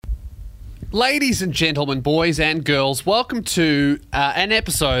Ladies and gentlemen, boys and girls, welcome to an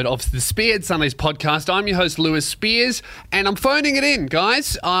episode of the Speared Sundays podcast. I'm your host, Lewis Spears, and I'm phoning it in,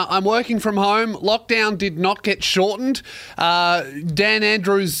 guys. I'm working from home. Lockdown did not get shortened. Dan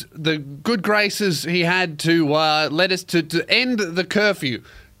Andrews, the good graces he had to let us to end the curfew.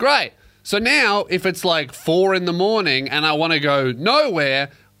 Great. So now, if it's like 4 in the morning and I want to go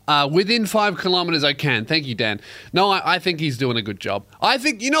nowhere, within 5 kilometers, I can. Thank you, Dan. No, I think he's doing a good job. I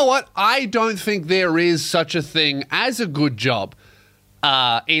think, you know what? I don't think there is such a thing as a good job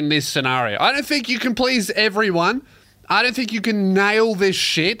in this scenario. I don't think you can please everyone. I don't think you can nail this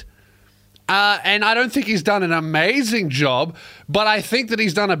shit. And I don't think he's done an amazing job, but I think that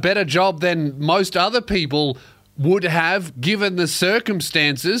he's done a better job than most other people would have given the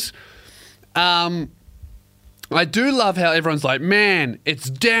circumstances. I do love how everyone's like, man, it's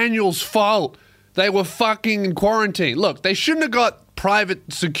Daniel's fault. They were fucking in quarantine. Look, they shouldn't have got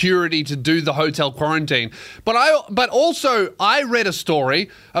private security to do the hotel quarantine. But also I read a story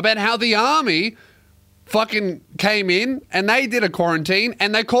about how the army fucking came in and they did a quarantine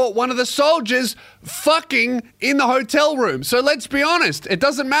and they caught one of the soldiers fucking in the hotel room. So let's be honest, it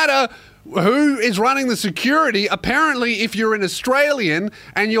doesn't matter who is running the security. Apparently, if you're an Australian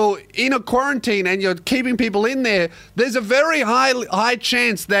and you're in a quarantine and you're keeping people in there, there's a very high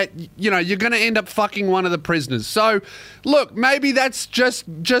chance that, you know, you're going to end up fucking one of the prisoners. So, look, maybe that's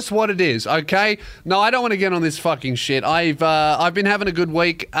just what it is, okay? No, I don't want to get on this fucking shit. I've been having a good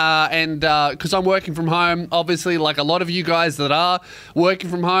week, and because I'm working from home, obviously, like a lot of you guys that are working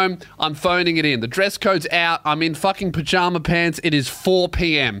from home, I'm phoning it in. The dress code's out. I'm in fucking pajama pants. It is 4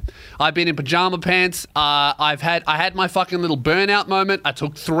 p.m. I've been in pajama pants. I had my fucking little burnout moment. I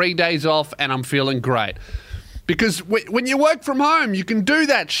took 3 days off and I'm feeling great. Because when you work from home, you can do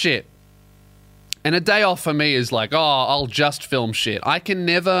that shit. And a day off for me is like, oh, I'll just film shit. I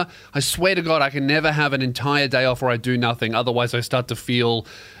swear to God, I can never have an entire day off where I do nothing. Otherwise, I start to feel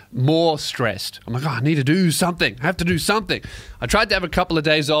more stressed. I'm like, oh, I need to do something. I have to do something. I tried to have a couple of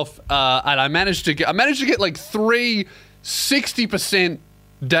days off, and I managed to get like 3 60%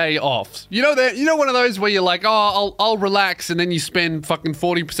 day off. You know one of those where you're like, oh, I'll relax, and then you spend fucking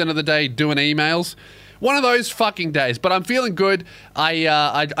 40% of the day doing emails. One of those fucking days, but I'm feeling good.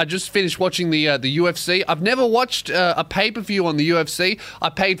 I just finished watching the UFC. I've never watched a pay-per-view on the UFC. I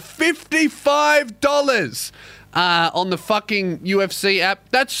paid $55 on the fucking UFC app.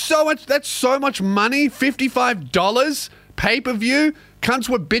 That's so much money. $55 pay-per-view. Cunts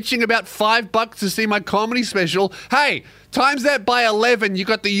were bitching about $5 to see my comedy special. Hey, times that by 11, you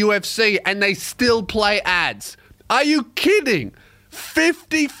got the UFC and they still play ads. Are you kidding?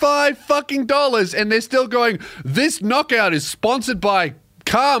 $55 fucking dollars, and they're still going, this knockout is sponsored by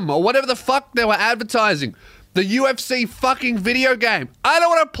Cum or whatever the fuck they were advertising. The UFC fucking video game. I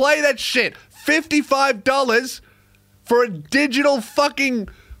don't want to play that shit. $55 for a digital fucking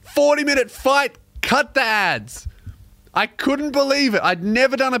 40-minute fight. Cut the ads. I couldn't believe it. I'd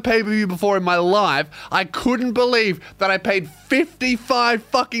never done a pay-per-view before in my life. I couldn't believe that I paid $55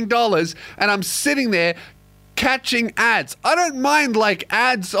 fucking dollars and I'm sitting there catching ads. I don't mind like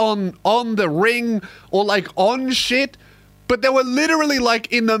ads on the ring or like on shit, but they were literally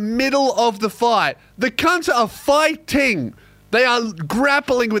like in the middle of the fight. The cunts are fighting. They are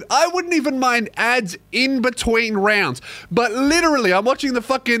grappling with... I wouldn't even mind ads in between rounds, but literally I'm watching the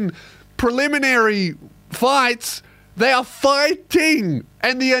fucking preliminary fights. They are fighting,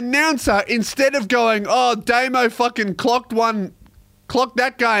 and the announcer, instead of going, oh, Damo fucking clocked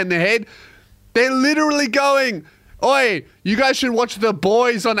that guy in the head, they're literally going, oi, you guys should watch The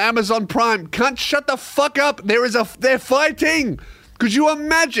Boys on Amazon Prime. Cunt, shut the fuck up. They're fighting. Could you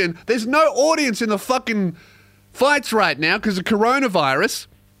imagine? There's no audience in the fucking fights right now because of coronavirus.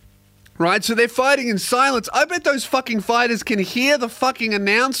 Right, so they're fighting in silence. I bet those fucking fighters can hear the fucking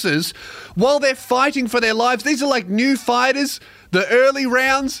announcers while they're fighting for their lives. These are like new fighters, the early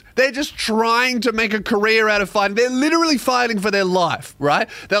rounds. They're just trying to make a career out of fighting. They're literally fighting for their life, right?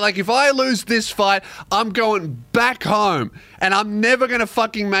 They're like, if I lose this fight, I'm going back home and I'm never going to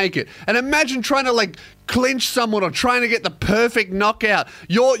fucking make it. And imagine trying to like clinch someone or trying to get the perfect knockout.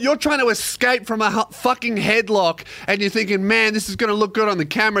 You're trying to escape from a fucking headlock and you're thinking, man, this is going to look good on the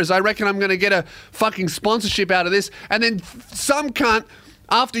cameras. I reckon I'm going to get a fucking sponsorship out of this. And then some cunt,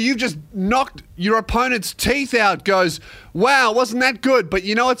 after you've just knocked your opponent's teeth out, goes, wow, wasn't that good? But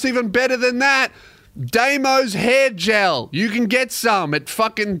you know what's even better than that? Damo's hair gel. You can get some at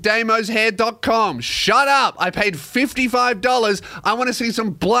fucking damoshair.com. Shut up. I paid $55. I want to see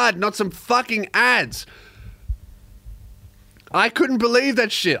some blood, not some fucking ads. I couldn't believe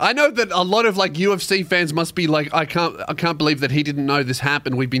that shit. I know that a lot of like UFC fans must be like, I can't believe that he didn't know this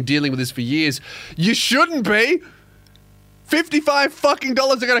happened. We've been dealing with this for years. You shouldn't be. $55 fucking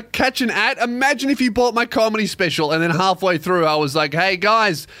dollars, I gotta catch an ad. Imagine if you bought my comedy special and then halfway through I was like, hey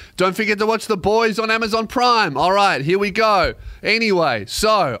guys, don't forget to watch The Boys on Amazon Prime. All right, here we go. Anyway,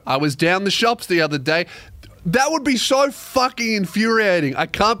 so I was down the shops the other day. That would be so fucking infuriating. I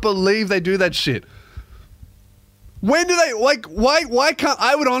can't believe they do that shit. When do they, like, why can't,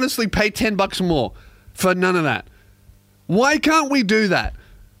 I would honestly pay $10 more for none of that. Why can't we do that?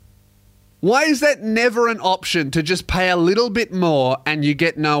 Why is that never an option to just pay a little bit more and you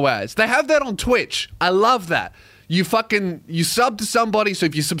get no ads? They have that on Twitch. I love that. You sub to somebody, so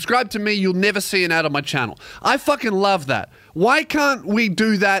if you subscribe to me, you'll never see an ad on my channel. I fucking love that. Why can't we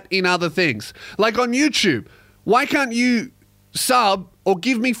do that in other things? Like on YouTube, why can't you sub or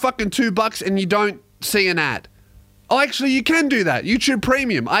give me fucking $2 and you don't see an ad? Oh, actually, you can do that. YouTube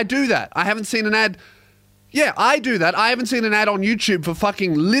Premium. I do that. I haven't seen an ad. Yeah, I do that. I haven't seen an ad on YouTube for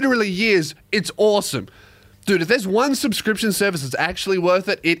fucking literally years. It's awesome. Dude, if there's one subscription service that's actually worth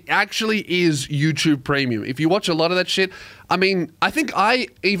it, it actually is YouTube Premium. If you watch a lot of that shit, I mean, I think I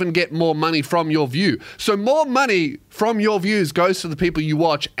even get more money from your view. So more money from your views goes to the people you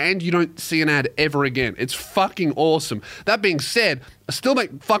watch and you don't see an ad ever again. It's fucking awesome. That being said, I still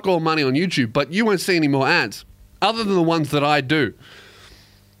make fuck all money on YouTube, but you won't see any more ads. Other than the ones that I do.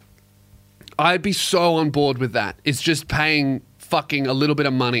 I'd be so on board with that. It's just paying fucking a little bit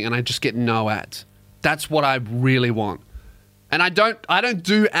of money and I just get no ads. That's what I really want. And I don't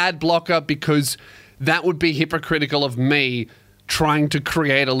do ad blocker because that would be hypocritical of me trying to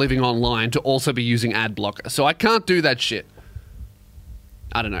create a living online to also be using ad blocker. So I can't do that shit.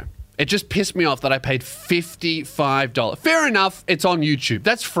 I don't know. It just pissed me off that I paid $55. Fair enough, it's on YouTube.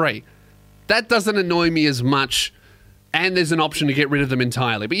 That's free. That doesn't annoy me as much, and there's an option to get rid of them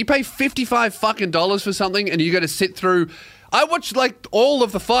entirely. But you pay $55 fucking dollars for something, and you got to sit through. I watched like all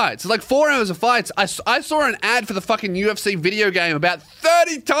of the fights. It's like 4 hours of fights. I saw an ad for the fucking UFC video game about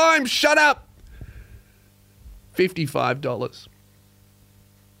 30 times. Shut up. $55.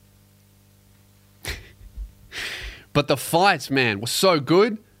 But the fights, man, were so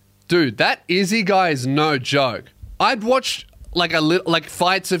good, dude. That Izzy guy is no joke. I'd watched like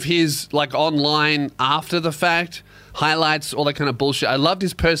fights of his like online after the fact, highlights, all that kind of bullshit. I loved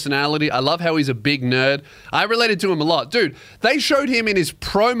his personality. I love how he's a big nerd. I related to him a lot. Dude, they showed him in his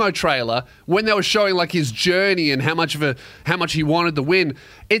promo trailer when they were showing like his journey and how much he wanted to win.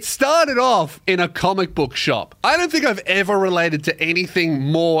 It started off in a comic book shop. I don't think I've ever related to anything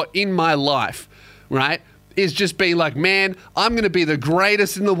more in my life, right? Is just being like, man, I'm going to be the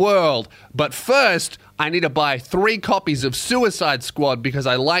greatest in the world. But first, I need to buy 3 copies of Suicide Squad because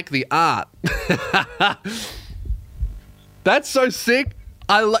I like the art. That's so sick.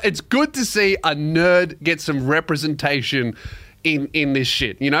 It's good to see a nerd get some representation in this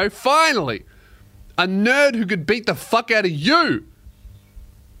shit, you know? Finally, a nerd who could beat the fuck out of you.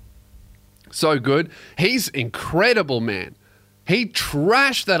 So good. He's incredible, man. He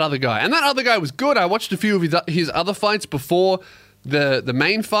trashed that other guy. And that other guy was good. I watched a few of his other fights before the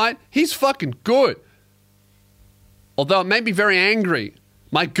main fight. He's fucking good. Although it made me very angry.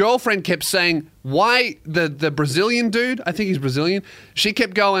 My girlfriend kept saying, why the Brazilian dude, I think he's Brazilian, she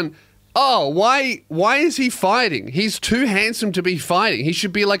kept going, oh, why is he fighting? He's too handsome to be fighting. He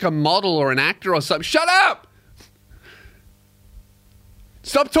should be like a model or an actor or something. Shut up!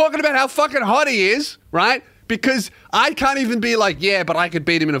 Stop talking about how fucking hot he is, right? Because I can't even be like, yeah, but I could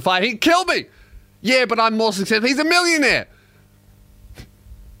beat him in a fight. He'd kill me. Yeah, but I'm more successful. He's a millionaire.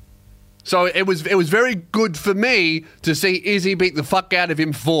 So it was very good for me to see Izzy beat the fuck out of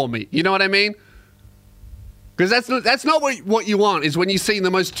him for me. You know what I mean? Because that's not what you want, is when you see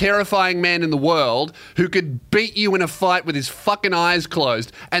the most terrifying man in the world who could beat you in a fight with his fucking eyes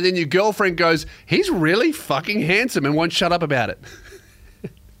closed, and then your girlfriend goes, he's really fucking handsome, and won't shut up about it.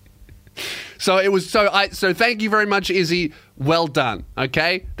 So it was so thank you very much, Izzy. Well done.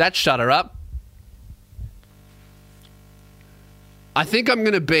 Okay? That shut her up. I think I'm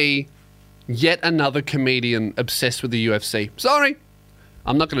going to be yet another comedian obsessed with the UFC. Sorry.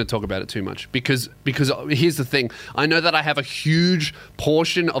 I'm not going to talk about it too much because here's the thing. I know that I have a huge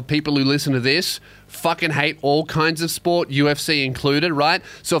portion of people who listen to this fucking hate all kinds of sport, UFC included, right?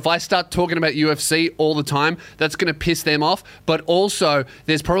 So if I start talking about UFC all the time, that's going to piss them off. But also,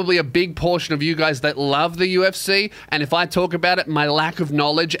 there's probably a big portion of you guys that love the UFC, and if I talk about it, my lack of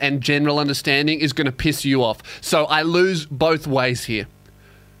knowledge and general understanding is going to piss you off. So I lose both ways here.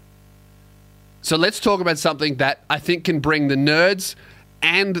 So let's talk about something that I think can bring the nerds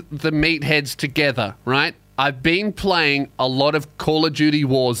and the meatheads together, right? I've been playing a lot of Call of Duty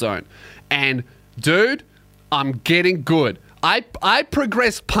Warzone. And, dude, I'm getting good. I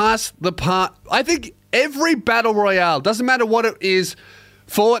progressed past the part. I think every Battle Royale, doesn't matter what it is,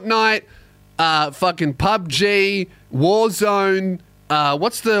 Fortnite, fucking PUBG, Warzone,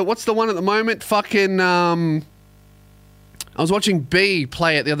 what's the one at the moment? Fucking, I was watching B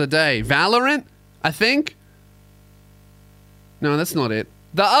play it the other day. Valorant, I think? No, that's not it.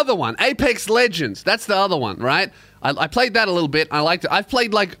 The other one, Apex Legends. That's the other one, right? I played that a little bit. I liked it.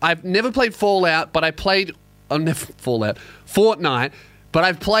 I've never played Fallout, but I played... never Fallout. Fortnite. But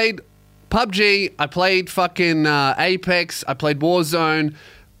I've played PUBG. I played fucking Apex. I played Warzone.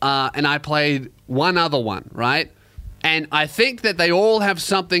 And I played one other one, right? And I think that they all have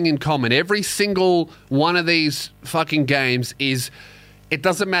something in common. Every single one of these fucking games is... It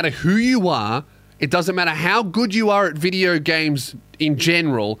doesn't matter who you are. It doesn't matter how good you are at video games in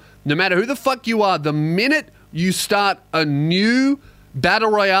general. No matter who the fuck you are, the minute you start a new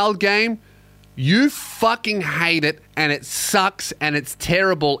Battle Royale game, you fucking hate it, and it sucks, and it's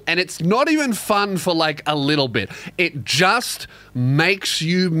terrible, and it's not even fun for like a little bit. It just makes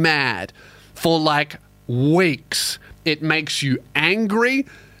you mad for like weeks. It makes you angry.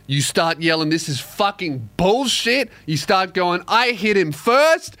 You start yelling, this is fucking bullshit. You start going, I hit him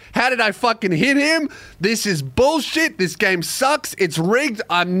first. How did I fucking hit him? This is bullshit. This game sucks. It's rigged.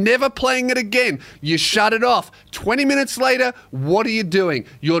 I'm never playing it again. You shut it off. 20 minutes later, what are you doing?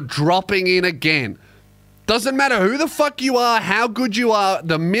 You're dropping in again. Doesn't matter who the fuck you are, how good you are,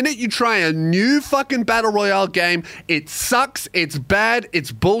 the minute you try a new fucking Battle Royale game, it sucks, it's bad,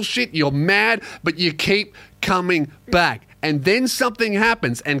 it's bullshit, you're mad, but you keep coming back. And then something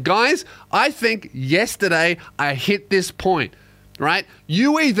happens. And guys, I think yesterday I hit this point, right?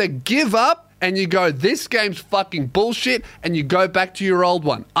 You either give up and you go, this game's fucking bullshit, and you go back to your old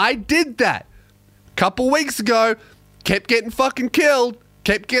one. I did that. Couple weeks ago, kept getting fucking killed,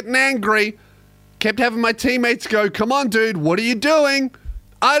 kept getting angry, kept having my teammates go, come on, dude, what are you doing?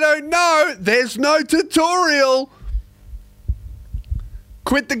 I don't know. There's no tutorial.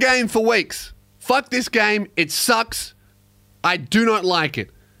 Quit the game for weeks. Fuck this game. It sucks. I do not like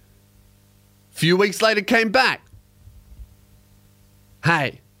it. Few weeks later, came back.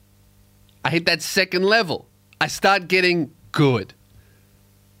 Hey, I hit that second level. I start getting good.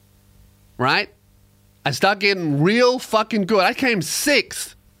 Right? I start getting real fucking good. I came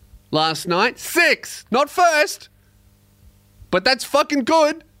 6th last night. 6th, not first. But that's fucking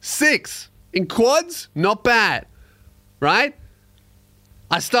good. 6th. In quads, not bad. Right?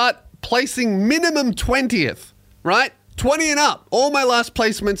 I start placing minimum 20th. Right? 20 and up. All my last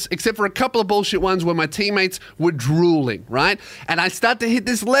placements, except for a couple of bullshit ones where my teammates were drooling, right? And I start to hit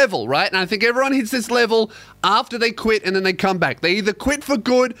this level, right? And I think everyone hits this level after they quit and then they come back. They either quit for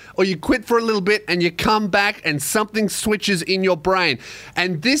good or you quit for a little bit and you come back and something switches in your brain.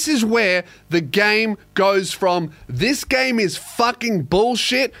 And this is where the game goes from, this game is fucking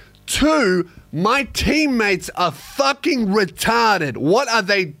bullshit, to my teammates are fucking retarded. What are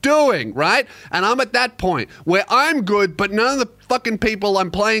they doing, right? And I'm at that point where I'm good, but none of the fucking people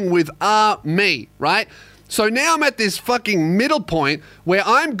I'm playing with are me, right? So now I'm at this fucking middle point where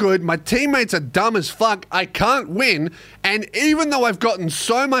I'm good, my teammates are dumb as fuck, I can't win, and even though I've gotten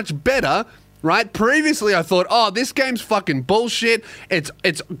so much better, right? Previously I thought, oh, this game's fucking bullshit. It's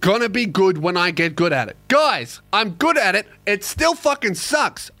gonna be good when I get good at it. Guys, I'm good at it. It still fucking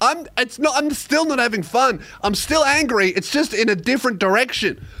sucks. I'm still not having fun. I'm still angry. It's just in a different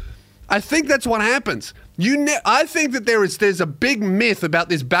direction. I think that's what happens. I think that there's a big myth about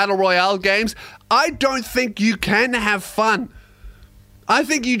this Battle Royale games. I don't think you can have fun. I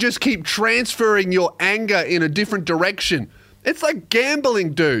think you just keep transferring your anger in a different direction. It's like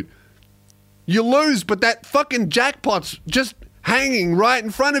gambling, dude. You lose, but that fucking jackpot's just hanging right in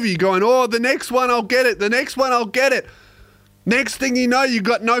front of you going, oh, the next one I'll get it, the next one I'll get it. Next thing you know, you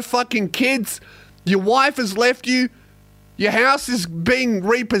got no fucking kids, your wife has left you, your house is being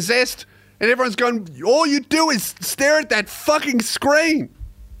repossessed, and everyone's going, all you do is stare at that fucking screen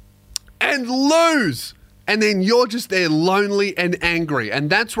and lose. And then you're just there lonely and angry, and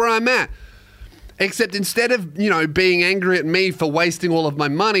that's where I'm at. Except instead of, being angry at me for wasting all of my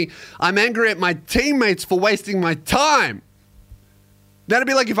money, I'm angry at my teammates for wasting my time. That'd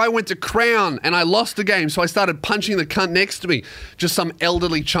be like if I went to Crown and I lost the game, so I started punching the cunt next to me. Just some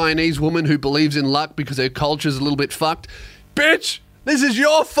elderly Chinese woman who believes in luck because her culture's a little bit fucked. Bitch, this is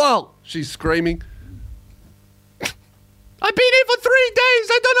your fault, she's screaming. I've been here for 3 days,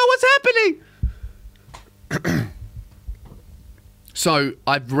 I don't know what's happening.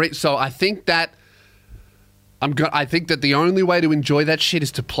 So I think that I think that the only way to enjoy that shit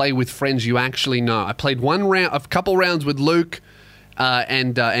is to play with friends you actually know. I played a couple rounds with Luke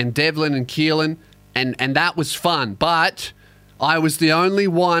and Devlin and Keelan, and that was fun. But I was the only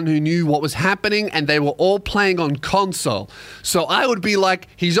one who knew what was happening, and they were all playing on console. So I would be like,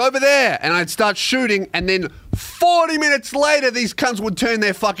 he's over there, and I'd start shooting, and then 40 minutes later, these cunts would turn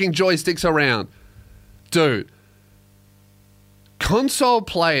their fucking joysticks around. Dude. Console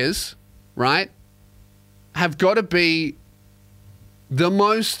players, right, have got to be the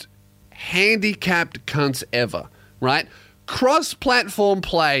most handicapped cunts ever, right? Cross-platform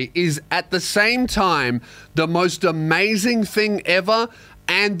play is at the same time the most amazing thing ever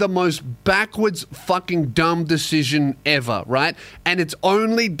and the most backwards fucking dumb decision ever, right? And it's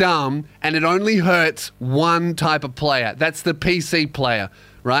only dumb and it only hurts one type of player. That's the PC player,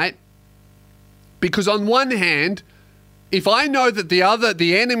 right? Because on one hand, if I know that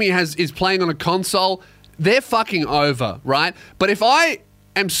the enemy is playing on a console, they're fucking over, right? But if I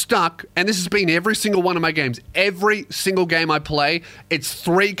am stuck, and this has been every single one of my games, every single game I play, it's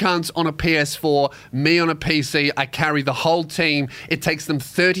 3 cunts on a PS4, me on a PC, I carry the whole team, it takes them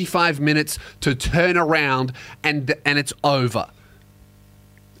 35 minutes to turn around, and it's over.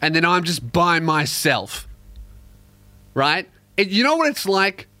 And then I'm just by myself, right? You know what it's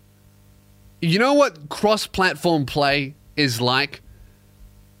like? You know what cross-platform play is like?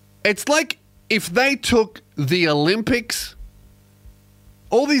 It's like if they took the Olympics,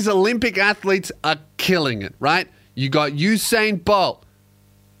 all these Olympic athletes are killing it, right? You got Usain Bolt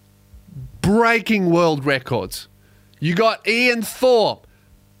breaking world records. You got Ian Thorpe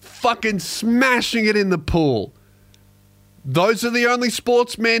fucking smashing it in the pool. Those are the only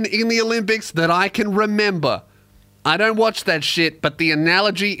sportsmen in the Olympics that I can remember. I don't watch that shit, but the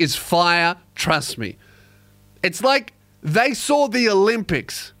analogy is fire, trust me. It's like they saw the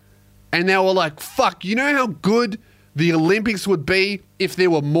Olympics and they were like, fuck, you know how good the Olympics would be if there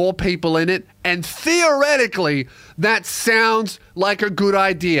were more people in it? And theoretically, that sounds like a good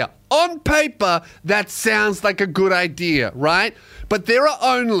idea. On paper, that sounds like a good idea, right? But there are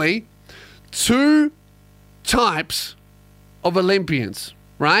only 2 types of Olympians,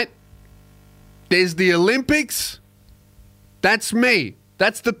 right? There's the Olympics. That's me.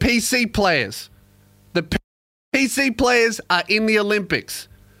 That's the PC players. The PC players are in the Olympics.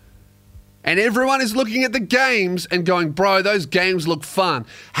 And everyone is looking at the games and going, bro, those games look fun.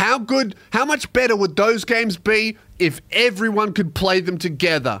 How much better would those games be if everyone could play them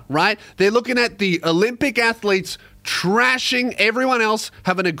together, right? They're looking at the Olympic athletes trashing everyone else,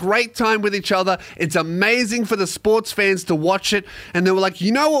 having a great time with each other. It's amazing for the sports fans to watch it. And they were like,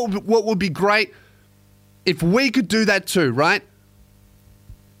 you know what would be great? If we could do that too, right?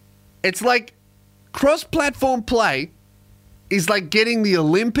 It's like cross-platform play is like getting the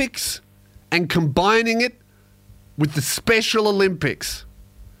Olympics and combining it with the Special Olympics.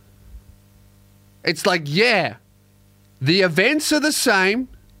 It's like, yeah, the events are the same.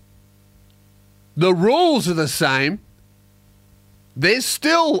 The rules are the same. There's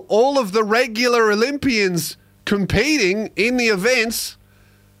still all of the regular Olympians competing in the events.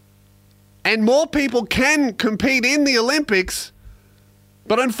 And more people can compete in the Olympics.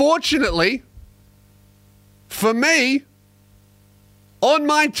 But unfortunately, for me, on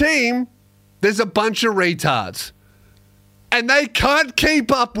my team, there's a bunch of retards. And they can't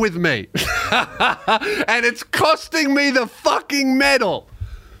keep up with me. And it's costing me the fucking medal.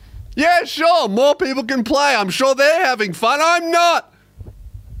 Yeah, sure, more people can play. I'm sure they're having fun. I'm not.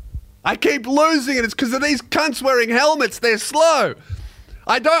 I keep losing, and it's because of these cunts wearing helmets. They're slow.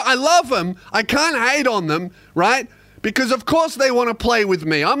 I love them. I can't hate on them, right? Because of course they want to play with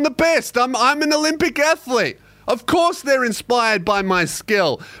me. I'm the best. I'm an Olympic athlete. Of course they're inspired by my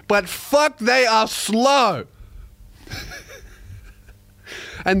skill. But fuck, they are slow.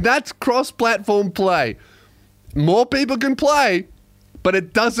 And that's cross-platform play. More people can play, but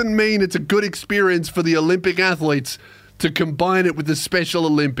it doesn't mean it's a good experience for the Olympic athletes to combine it with the Special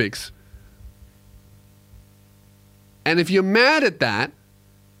Olympics. And if you're mad at that,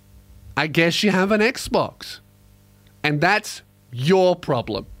 I guess you have an Xbox. And that's your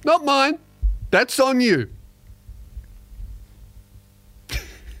problem, not mine. That's on you.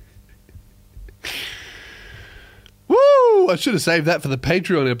 Woo! I should have saved that for the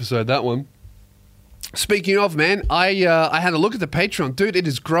Patreon episode, that one. Speaking of, man, I had a look at the Patreon. Dude, it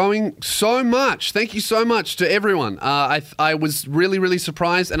is growing so much. Thank you so much to everyone. I was really, really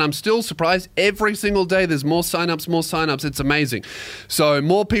surprised, and I'm still surprised. Every single day there's more signups. It's amazing. So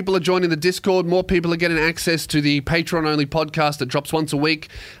more people are joining the Discord. More people are getting access to the Patreon-only podcast that drops once a week.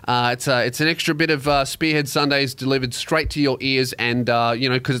 It's an extra bit of Spearhead Sundays delivered straight to your ears, and,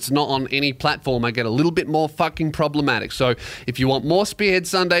 because it's not on any platform, I get a little bit more fucking problematic. So if you want more Spearhead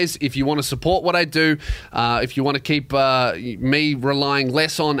Sundays, if you want to support what I do, if you want to keep me relying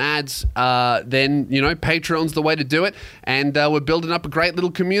less on ads, then, Patreon's the way to do it. And we're building up a great little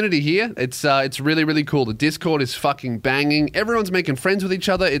community here. It's really, really cool. The Discord is fucking banging. Everyone's making friends with each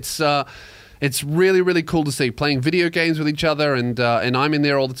other. It's really, really cool to see, playing video games with each other, and I'm in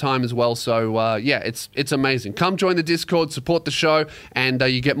there all the time as well. So, it's amazing. Come join the Discord, support the show, and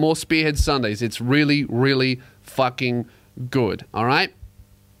you get more Spearhead Sundays. It's really, really fucking good. All right?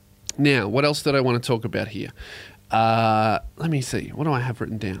 Now, what else did I want to talk about here? Let me see. What do I have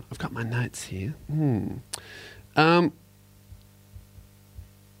written down? I've got my notes here. Okay,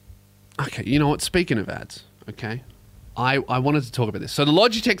 you know what? Speaking of ads, okay, I wanted to talk about this. So the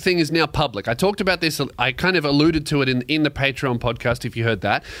Logitech thing is now public. I talked about this. I kind of alluded to it in the Patreon podcast, if you heard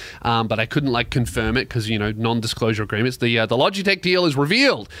that, but I couldn't confirm it because non-disclosure agreements. The Logitech deal is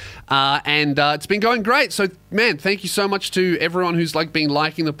revealed, and it's been going great. So man, thank you so much to everyone who's been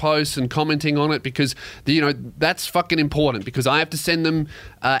liking the posts and commenting on it, because that's fucking important, because I have to send them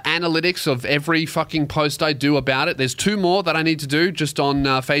analytics of every fucking post I do about it. There's 2 more that I need to do just on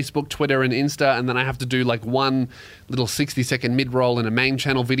Facebook, Twitter, and Insta, and then I have to do one little 60-second mid-roll in a main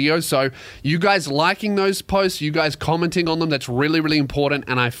channel video. So you guys liking those posts, you guys commenting on them, that's really, really important,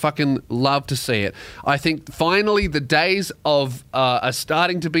 and I fucking love to see it. I think finally the days of are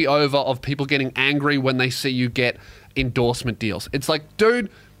starting to be over of people getting angry when they see you get endorsement deals. It's dude,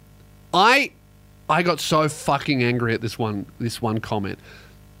 I got so fucking angry at this one comment.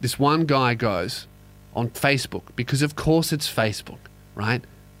 This one guy goes on Facebook, because of course it's Facebook, right?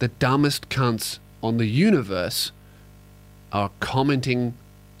 The dumbest cunts on the universe are commenting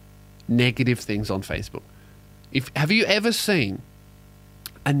negative things on Facebook. Have you ever seen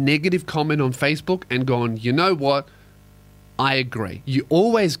a negative comment on Facebook and gone, you know what? I agree. You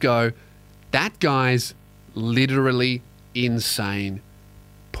always go, that guy's literally insane.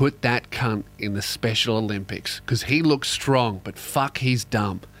 Put that cunt in the Special Olympics because he looks strong, but fuck, he's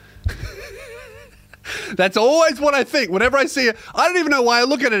dumb. That's always what I think. Whenever I see it, I don't even know why I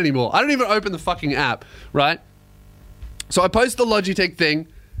look at it anymore. I don't even open the fucking app, right? So I post the Logitech thing,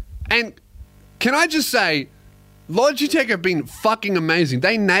 and can I just say, Logitech have been fucking amazing.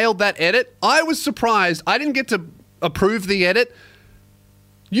 They nailed that edit. I was surprised. I didn't get to approve the edit.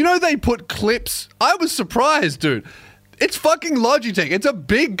 They put clips. I was surprised, dude. It's fucking Logitech. It's a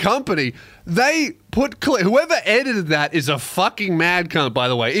big company. They put whoever edited that is a fucking mad cunt, by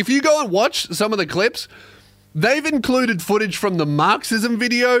the way. If you go and watch some of the clips, they've included footage from the Marxism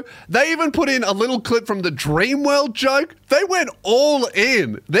video. They even put in a little clip from the Dreamworld joke. They went all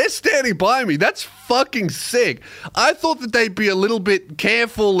in. They're standing by me. That's fucking sick. I thought that they'd be a little bit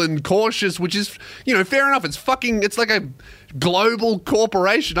careful and cautious, which is, fair enough. It's like a global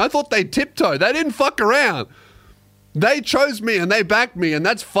corporation. I thought they'd tiptoe. They didn't fuck around. They chose me and they backed me, and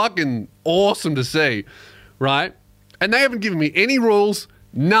that's fucking awesome to see, right? And they haven't given me any rules.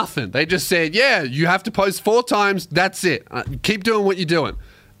 Nothing. They just said, yeah, you have to post 4 times. That's it. Keep doing what you're doing.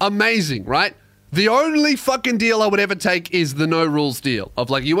 Amazing, right? The only fucking deal I would ever take is the no rules deal of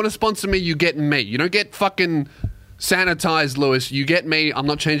you want to sponsor me, you get me. You don't get fucking sanitized, Lewis. You get me. I'm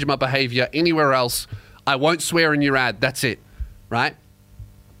not changing my behavior anywhere else. I won't swear in your ad. That's it, right?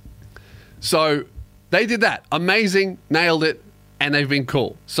 So they did that. Amazing. Nailed it. And they've been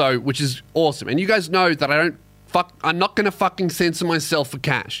cool. So, which is awesome. And you guys know that I'm not going to fucking censor myself for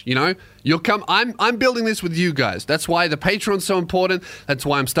cash, You'll come. I'm building this with you guys. That's why the Patreon's so important. That's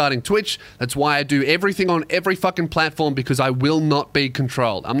why I'm starting Twitch. That's why I do everything on every fucking platform, because I will not be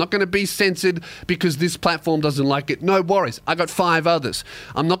controlled. I'm not going to be censored because this platform doesn't like it. No worries. I got 5 others.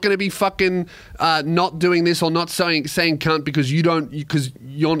 I'm not going to be fucking not doing this or not saying cunt because you're not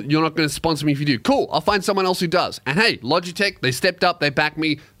going to sponsor me if you do. Cool. I'll find someone else who does. And hey, Logitech, they stepped up. They backed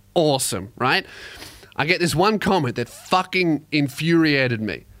me. Awesome, right? I get this one comment that fucking infuriated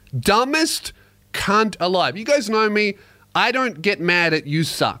me. Dumbest cunt alive. You guys know me. I don't get mad at you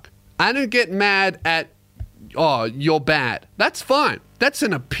suck. I don't get mad at, oh, you're bad. That's fine. That's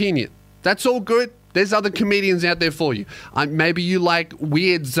an opinion. That's all good. There's other comedians out there for you. Maybe you like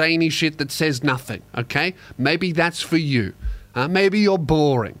weird, zany shit that says nothing, okay? Maybe that's for you. Maybe you're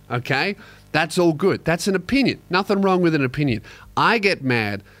boring, okay? That's all good. That's an opinion. Nothing wrong with an opinion. I get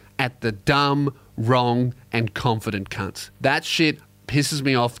mad at the dumb, wrong, and confident cunts. That shit pisses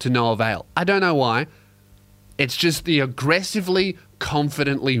me off to no avail. I don't know why. It's just the aggressively,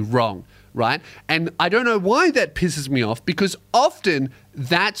 confidently wrong, right? And I don't know why that pisses me off, because often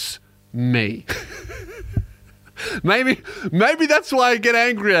that's me. Maybe that's why I get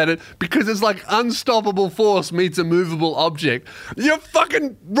angry at it, because it's like unstoppable force meets a movable object. You're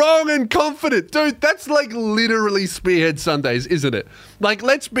fucking wrong and confident. Dude, that's like literally Spearhead Sundays, isn't it? Like,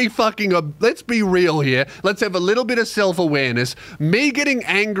 let's be real here. Let's have a little bit of self-awareness. Me getting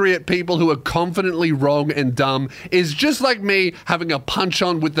angry at people who are confidently wrong and dumb is just like me having a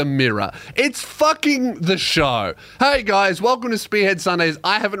punch-on with the mirror. It's fucking the show. Hey guys, welcome to Spearhead Sundays.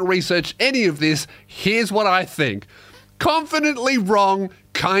 I haven't researched any of this. Here's what I think. Confidently wrong,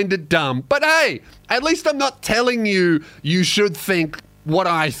 kinda dumb. But hey, at least I'm not telling you should think what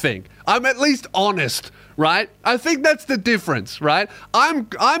I think. I'm at least honest, right? I think that's the difference, right? I'm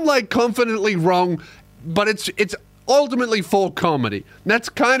like confidently wrong, but it's ultimately for comedy. That's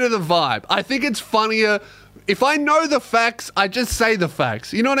kind of the vibe. I think it's funnier if I know the facts, I just say the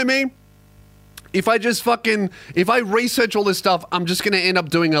facts. You know what I mean? If I research all this stuff, I'm just going to end up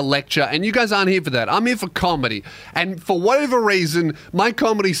doing a lecture, and you guys aren't here for that. I'm here for comedy. And for whatever reason, my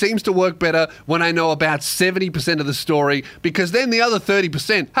comedy seems to work better when I know about 70% of the story, because then the other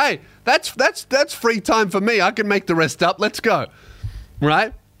 30%, hey, that's free time for me. I can make the rest up. Let's go.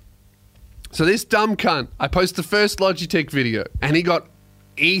 Right? So this dumb cunt, I post the first Logitech video, and he got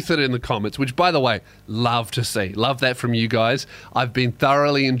ethered in the comments, which, by the way, love to see. Love that from you guys. I've been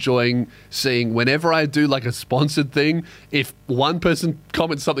thoroughly enjoying seeing whenever I do like a sponsored thing, if one person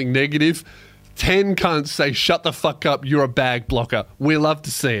comments something negative, 10 cunts say, shut the fuck up, you're a bag blocker. We love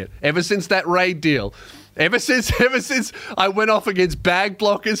to see it. Ever since that raid deal, ever since I went off against bag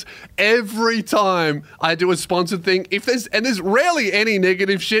blockers, every time I do a sponsored thing, there's rarely any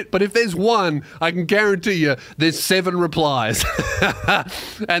negative shit, but if there's one, I can guarantee you there's 7 replies.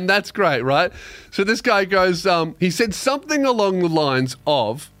 And that's great, right? So this guy goes, he said something along the lines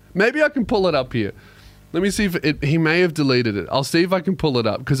of, maybe I can pull it up here. Let me see if he may have deleted it. I'll see if I can pull it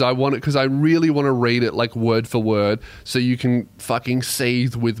up, because I really want to read it like word for word so you can fucking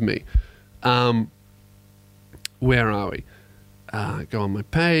seethe with me. Where are we? Go on my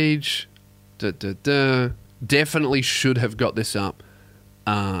page. Definitely should have got this up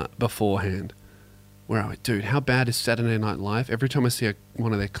beforehand. Where are we? Dude, how bad is Saturday Night Live? Every time I see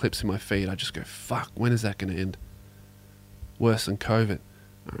one of their clips in my feed, I just go, fuck, when is that going to end? Worse than COVID.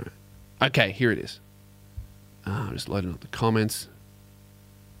 All right. Okay, here it is. I'm just loading up the comments.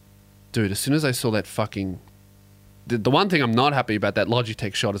 Dude, as soon as I saw that fucking... The one thing I'm not happy about that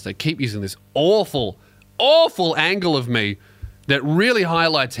Logitech shot is they keep using this awful angle of me that really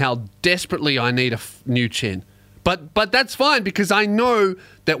highlights how desperately I need a new chin. But that's fine, because I know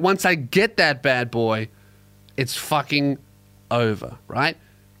that once I get that bad boy, it's fucking over, right?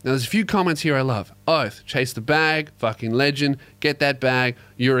 Now, there's a few comments here I love. Oath, chase the bag, fucking legend, get that bag,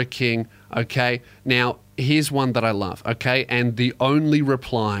 you're a king, okay? Now, here's one that I love, okay? And the only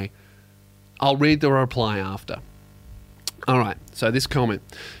reply, I'll read the reply after. All right, so this comment.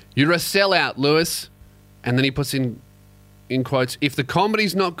 You're a sellout, Lewis. And then he puts in quotes, if the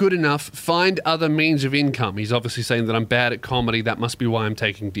comedy's not good enough, find other means of income. He's obviously saying that I'm bad at comedy. That must be why I'm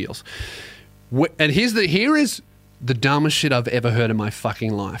taking deals. And here is the dumbest shit I've ever heard in my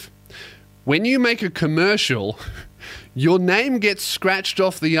fucking life. When you make a commercial, your name gets scratched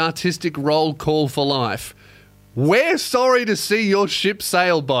off the artistic roll call for life. We're sorry to see your ship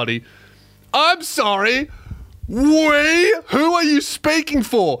sail, buddy. I'm sorry. We? Who are you speaking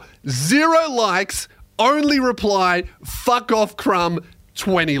for? 0 likes. Only reply, fuck off, crumb,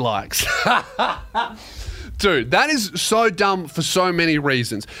 20 likes. Dude, that is so dumb for so many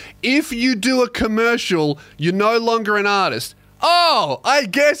reasons. If you do a commercial, you're no longer an artist. Oh, I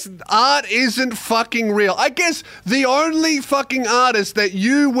guess art isn't fucking real. I guess the only fucking artist that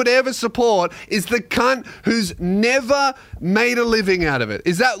you would ever support is the cunt who's never made a living out of it.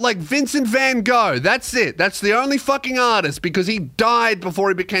 Is that like Vincent van Gogh? That's it. That's the only fucking artist, because he died before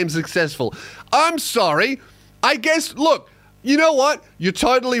he became successful. I'm sorry. I guess, look, you know what? You're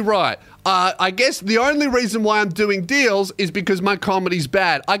totally right. I guess the only reason why I'm doing deals is because my comedy's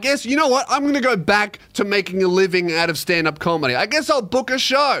bad. I guess, you know what? I'm going to go back to making a living out of stand-up comedy. I guess I'll book a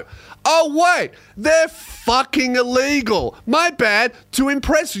show. Oh, wait, they're fucking illegal. My bad. To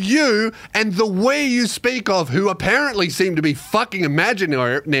impress you and the we you speak of, who apparently seem to be fucking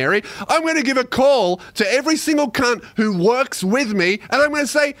imaginary, I'm going to give a call to every single cunt who works with me, and I'm going to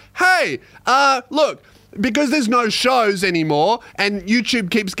say, hey, look, because there's no shows anymore and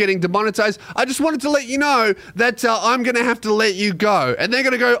YouTube keeps getting demonetized, I just wanted to let you know that I'm going to have to let you go. And they're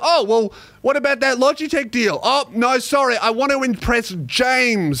going to go, oh, well, what about that Logitech deal? Oh, no, sorry. I want to impress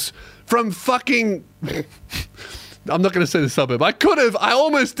James from fucking... I'm not going to say the suburb. I could have. I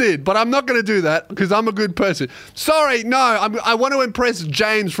almost did, but I'm not going to do that because I'm a good person. Sorry, no. I want to impress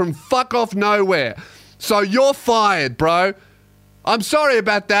James from fuck off nowhere. So you're fired, bro. I'm sorry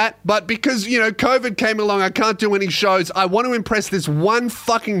about that, but because, you know, COVID came along, I can't do any shows. I want to impress this one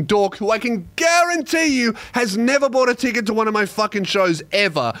fucking dork who I can guarantee you has never bought a ticket to one of my fucking shows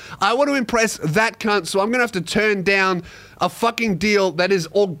ever. I want to impress that cunt, so I'm going to have to turn down a fucking deal that is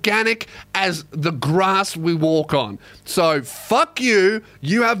organic as the grass we walk on. So fuck you,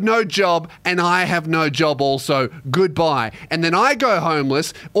 you have no job, and I have no job also. Goodbye. And then I go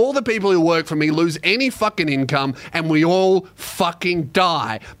homeless, all the people who work for me lose any fucking income, and we all fucking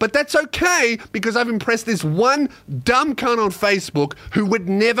die. But that's okay, because I've impressed this one dumb cunt on Facebook who would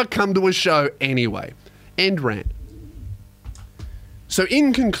never come to a show anyway. End rant. So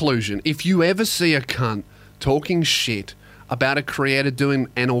in conclusion, if you ever see a cunt talking shit about a creator doing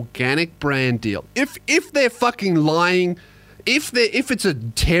an organic brand deal, if they're fucking lying, if it's a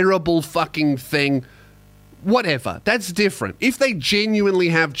terrible fucking thing, whatever, that's different. If they genuinely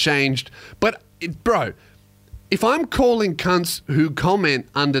have changed, but bro, if I'm calling cunts who comment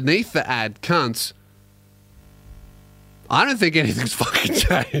underneath the ad cunts, I don't think anything's fucking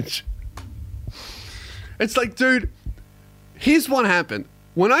changed. It's like, dude, here's what happened.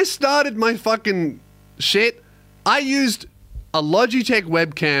 When I started my fucking shit, I used a Logitech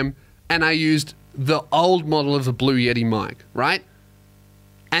webcam and I used the old model of the Blue Yeti mic, right?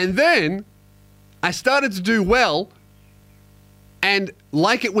 And then I started to do well, and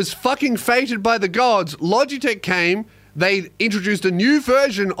like it was fucking fated by the gods, Logitech came, they introduced a new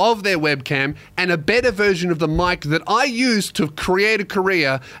version of their webcam and a better version of the mic that I used to create a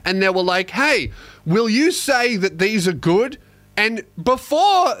career, and they were like, hey, will you say that these are good? And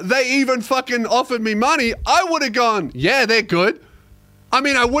before they even fucking offered me money, I would have gone, yeah, they're good. I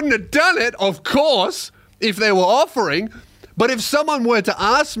mean, I wouldn't have done it, of course, if they were offering. But if someone were to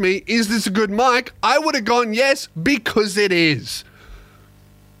ask me, is this a good mic? I would have gone, yes, because it is.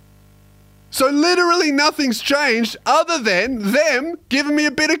 So literally nothing's changed other than them giving me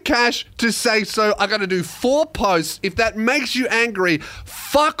a bit of cash to say, so I got to do 4 posts. If that makes you angry,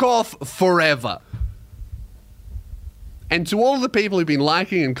 fuck off forever. And to all the people who've been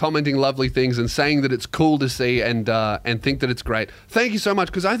liking and commenting lovely things and saying that it's cool to see and think that it's great, thank you so much,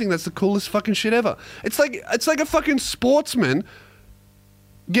 because I think that's the coolest fucking shit ever. It's like a fucking sportsman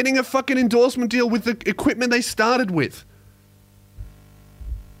getting a fucking endorsement deal with the equipment they started with.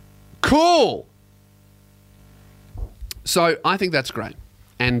 Cool. So I think that's great,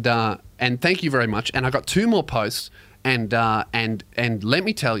 and thank you very much. And I got 2 more posts, and let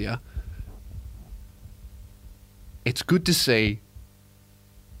me tell you, it's good to see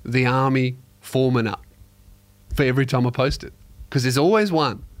the army forming up for every time I post it, because there's always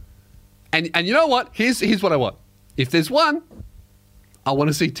one. And you know what? Here's what I want. If there's one, I want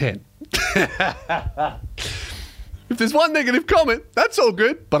to see 10. If there's one negative comment, that's all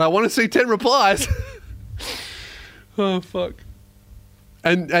good, but I want to see 10 replies. Oh fuck.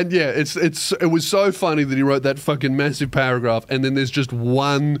 And yeah, it was so funny that he wrote that fucking massive paragraph, and then there's just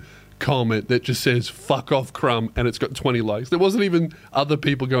one comment that just says fuck off crumb, and it's got 20 likes. There wasn't even other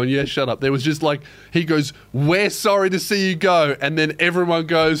people going, yeah, shut up. There was just like, he goes, we're sorry to see you go, and then everyone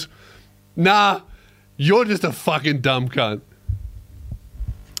goes, nah, you're just a fucking dumb cunt.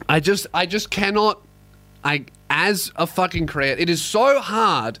 I just cannot, as a fucking creator, it is so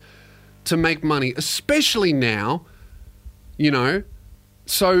hard to make money, especially now, you know.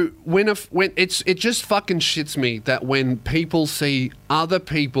 So when it just fucking shits me that when people see other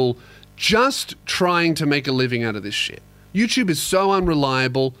people just trying to make a living out of this shit. YouTube is so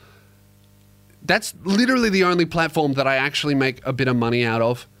unreliable. That's literally the only platform that I actually make a bit of money out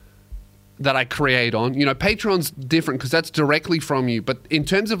of, that I create on. You know, Patreon's different because that's directly from you. But in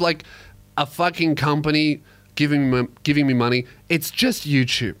terms of like a fucking company giving me money, it's just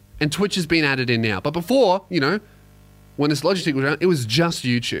YouTube. And Twitch has been added in now. But before, you know, when this Logitech was around, it was just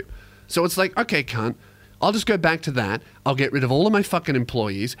YouTube. So it's like, okay, cunt, I'll just go back to that. I'll get rid of all of my fucking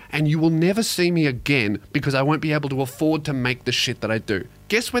employees, and you will never see me again because I won't be able to afford to make the shit that I do.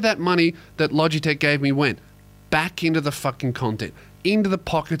 Guess where that money that Logitech gave me went? Back into the fucking content, into the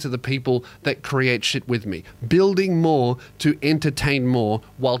pockets of the people that create shit with me, building more to entertain more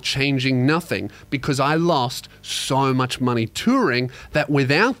while changing nothing, because I lost so much money touring that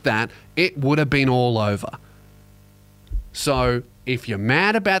without that, it would have been all over. So if you're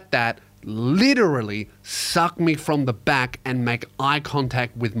mad about that, literally suck me from the back and make eye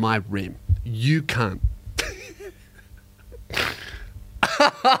contact with my rim. You can't.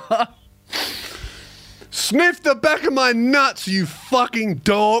 Sniff the back of my nuts, you fucking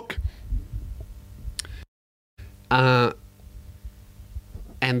dork. And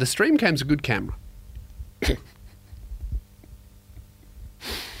the stream cam's a good camera.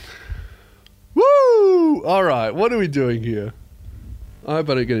 Woo! All right, what are we doing here? I hope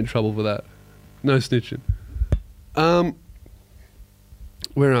I don't get in trouble for that. No snitching.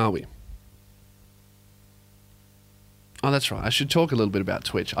 Where are we? Oh, that's right. I should talk a little bit about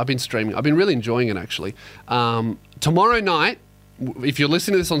Twitch. I've been streaming. I've been really enjoying it, actually. Tomorrow night, if you're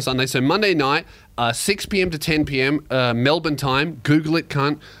listening to this on Sunday, so Monday night, 6 p.m. to 10 p.m. Melbourne time. Google it,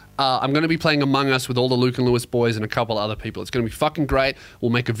 cunt. I'm going to be playing Among Us with all the Luke and Lewis boys and a couple other people. It's going to be fucking great. We'll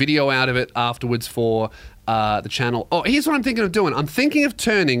make a video out of it afterwards for the channel. Oh, here's what I'm thinking of doing. I'm thinking of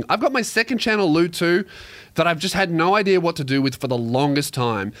turning... I've got my second channel, Lou 2, that I've just had no idea what to do with for the longest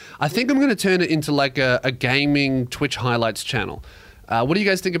time. I think I'm going to turn it into like a gaming Twitch highlights channel. What do you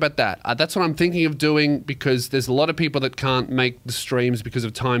guys think about that? That's what I'm thinking of doing because there's a lot of people that can't make the streams because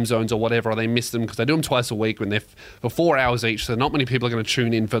of time zones or whatever, or they miss them because they do them twice a week when they're for 4 hours each, so not many people are going to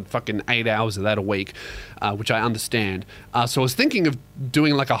tune in for fucking 8 hours of that a week, which I understand. So I was thinking of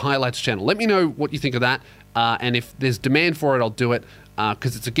doing like a highlights channel. Let me know what you think of that, and if there's demand for it, I'll do it.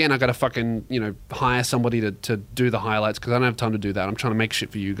 Because it's, again, I got to fucking, you know, hire somebody to do the highlights because I don't have time to do that. I'm trying to make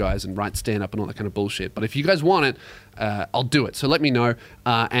shit for you guys and write stand-up and all that kind of bullshit. But if you guys want it, I'll do it. So let me know.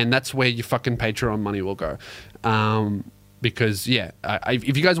 And that's where your fucking Patreon money will go. Because, yeah,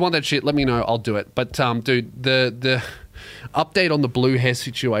 if you guys want that shit, let me know. I'll do it. But, dude, the update on the blue hair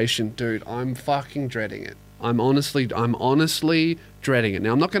situation, dude, I'm fucking dreading it. I'm honestly dreading it.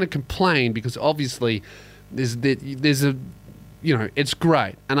 Now, I'm not going to complain because, obviously, there's a... You know, it's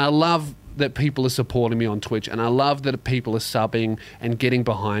great. And I love that people are supporting me on Twitch. And I love that people are subbing and getting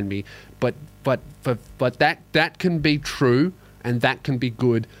behind me. But that can be true and that can be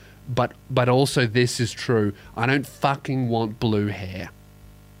good. But also this is true. I don't fucking want blue hair.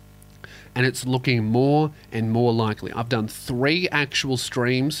 And it's looking more and more likely. I've done 3 actual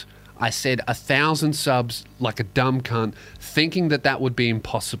streams. I said 1,000 subs like a dumb cunt, thinking that that would be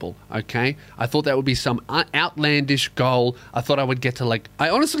impossible, okay? I thought that would be some outlandish goal. I thought I would get to like... I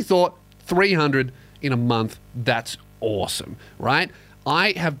honestly thought 300 in a month, that's awesome, right?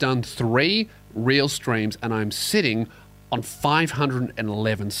 I have done 3 real streams and I'm sitting on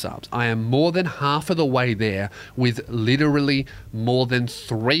 511 subs. I am more than half of the way there with literally more than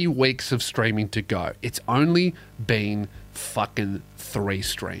 3 weeks of streaming to go. It's only been fucking 3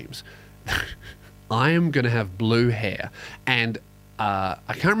 streams. I am going to have blue hair. And I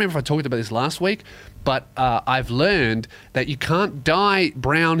can't remember if I talked about this last week, but I've learned that you can't dye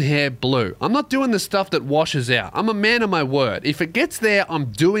brown hair blue. I'm not doing the stuff that washes out. I'm a man of my word. If it gets there,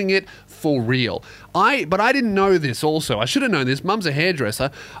 I'm doing it for real. But I didn't know this also. I should have known this. Mum's a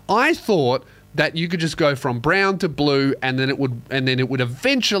hairdresser. I thought that you could just go from brown to blue and then it would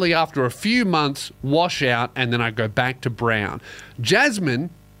eventually, after a few months, wash out and then I go back to brown.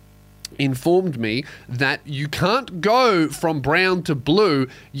 Jasmine informed me that you can't go from brown to blue.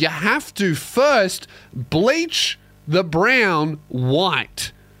 You have to first bleach the brown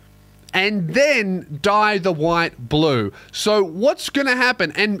white and then dye the white blue. So what's going to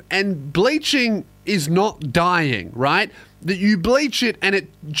happen? And bleaching is not dyeing, right? That you bleach it and it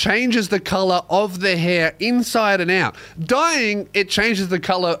changes the color of the hair inside and out. Dyeing, it changes the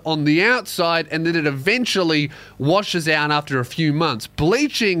color on the outside and then it eventually washes out after a few months.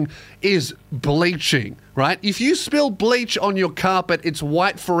 Bleaching is bleaching, right? If you spill bleach on your carpet, it's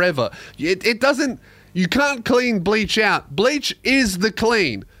white forever. It doesn't, you can't clean bleach out. Bleach is the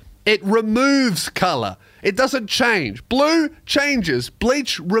clean. It removes color. It doesn't change. Blue changes.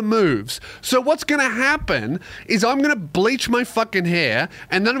 Bleach removes. So what's going to happen is I'm going to bleach my fucking hair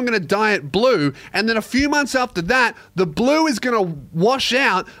and then I'm going to dye it blue. And then a few months after that, the blue is going to wash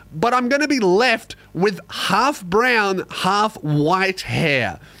out, but I'm going to be left with half brown, half white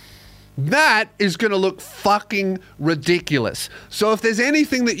hair. That is going to look fucking ridiculous. So if there's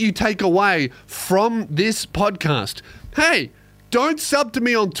anything that you take away from this podcast, hey, don't sub to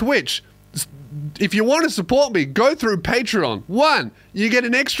me on Twitch. If you want to support me, go through Patreon. 1, you get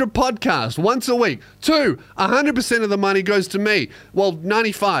an extra podcast once a week. 2, 100% of the money goes to me. Well,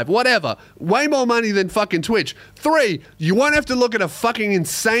 95, whatever. Way more money than fucking Twitch. 3, you won't have to look at a fucking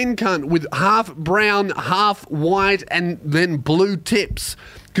insane cunt with half brown, half white, and then blue tips.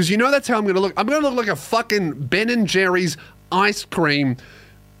 Because you know that's how I'm going to look. I'm going to look like a fucking Ben & Jerry's ice cream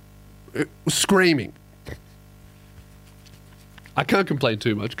screaming. I can't complain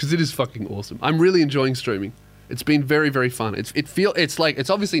too much because it is fucking awesome. I'm really enjoying streaming. It's been very, very fun. It's like, it's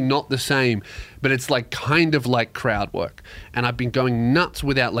obviously not the same, but it's like kind of like crowd work. And I've been going nuts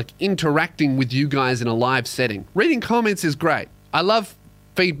without like interacting with you guys in a live setting. Reading comments is great. I love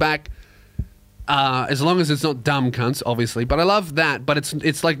feedback, as long as it's not dumb cunts, obviously. But I love that. But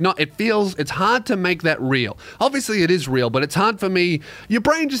it's like not. It's hard to make that real. Obviously, it is real, but it's hard for me. Your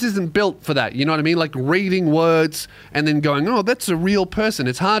brain just isn't built for that. You know what I mean? Like reading words and then going, oh, that's a real person.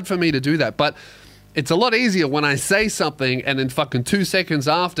 It's hard for me to do that. But it's a lot easier when I say something and then fucking 2 seconds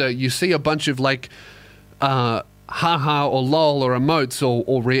after you see a bunch of like haha or lol or emotes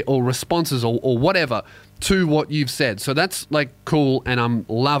or responses or whatever to what you've said. So that's like cool, and I'm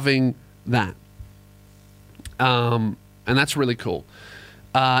loving that. And that's really cool.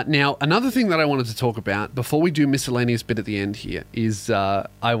 Now, another thing that I wanted to talk about before we do miscellaneous bit at the end here is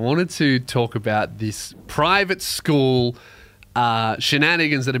I wanted to talk about this private school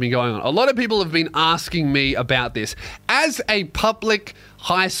shenanigans that have been going on. A lot of people have been asking me about this. As a public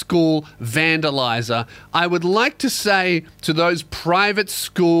high school vandalizer, I would like to say to those private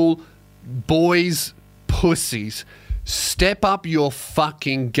school boys, pussies, step up your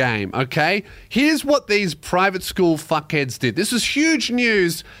fucking game, okay? Here's what these private school fuckheads did. This is huge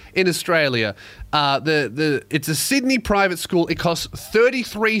news in Australia. It's a Sydney private school. It costs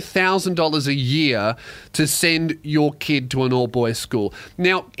 $33,000 a year to send your kid to an all-boys school.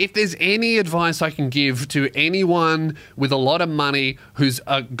 Now, if there's any advice I can give to anyone with a lot of money who's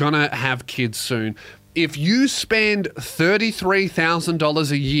gonna have kids soon, if you spend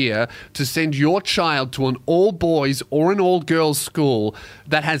 $33,000 a year to send your child to an all-boys or an all-girls school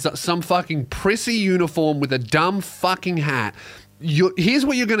that has some fucking prissy uniform with a dumb fucking hat, here's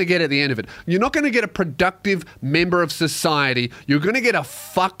what you're going to get at the end of it. You're not going to get a productive member of society. You're going to get a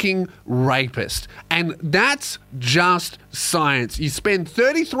fucking rapist. And that's just science. You spend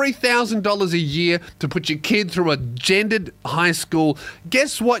 $33,000 a year to put your kid through a gendered high school.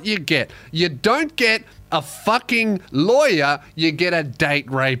 Guess what you get? You don't get a fucking lawyer. You get a date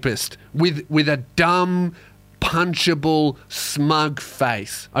rapist with a dumb, punchable, smug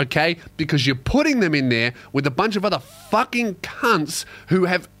face, okay? Because you're putting them in there with a bunch of other fucking cunts who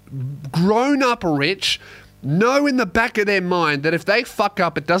have grown up rich, know in the back of their mind that if they fuck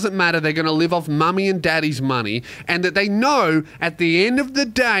up, it doesn't matter, they're going to live off mummy and daddy's money, and that they know at the end of the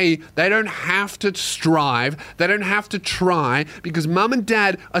day, they don't have to strive, they don't have to try, because mum and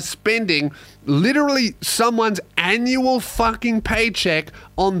dad are spending literally someone's annual fucking paycheck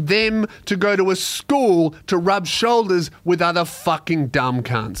on them to go to a school to rub shoulders with other fucking dumb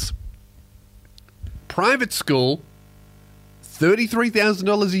cunts. Private school,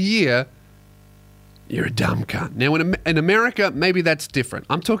 $33,000 a year, you're a dumb cunt. Now, in America, maybe that's different.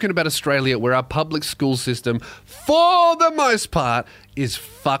 I'm talking about Australia, where our public school system, for the most part, is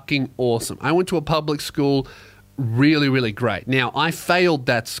fucking awesome. I went to a public school, really, really great. Now, I failed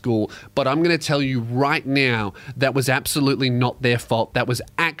that school, but I'm going to tell you right now, that was absolutely not their fault. That was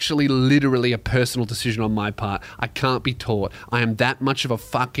actually literally a personal decision on my part. I can't be taught. I am that much of a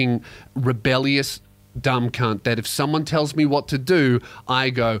fucking rebellious dumb cunt that if someone tells me what to do, I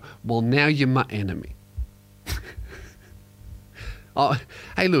go, well, now you're my enemy. Oh,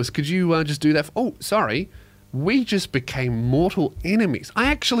 hey, Lewis, could you just do that? Oh, sorry. We just became mortal enemies. I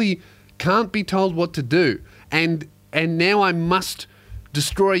actually can't be told what to do. And now I must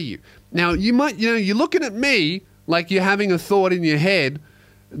destroy you. Now, you're looking at me like you're having a thought in your head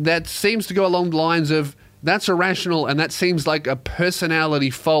that seems to go along the lines of, that's irrational and that seems like a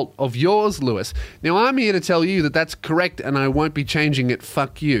personality fault of yours, Lewis. Now, I'm here to tell you that that's correct and I won't be changing it.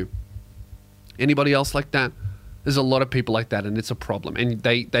 Fuck you. Anybody else like that? There's a lot of people like that, and it's a problem. And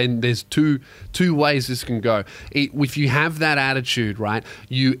there's two ways this can go. If you have that attitude, right,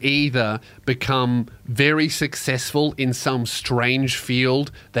 you either become very successful in some strange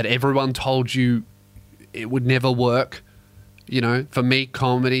field that everyone told you it would never work. You know, for me,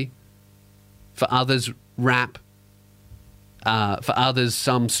 comedy. For others, rap. For others,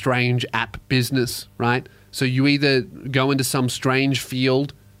 some strange app business, right? So you either go into some strange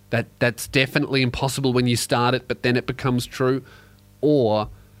field that's definitely impossible when you start it, but then it becomes true, or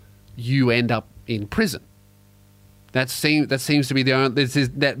you end up in prison. That seems to be the only.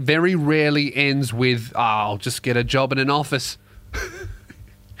 That very rarely ends with, oh, I'll just get a job in an office.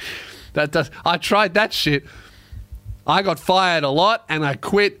 I tried that shit. I got fired a lot, and I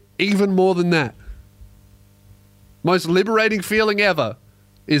quit even more than that. Most liberating feeling ever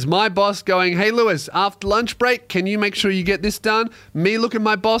is my boss going, hey, Lewis, after lunch break, can you make sure you get this done? Me looking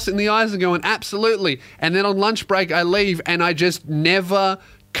my boss in the eyes and going, absolutely. And then on lunch break, I leave and I just never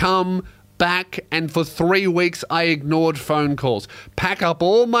come back, and for 3 weeks I ignored phone calls. Pack up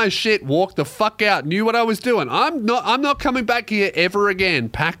all my shit, walk the fuck out, knew what I was doing. I'm not coming back here ever again.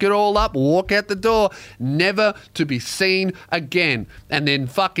 Pack it all up, walk out the door, never to be seen again. And then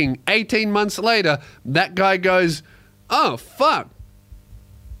fucking 18 months later, that guy goes, oh, fuck.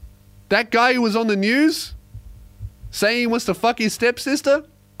 That guy who was on the news saying he wants to fuck his stepsister?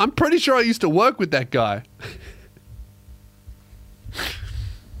 I'm pretty sure I used to work with that guy.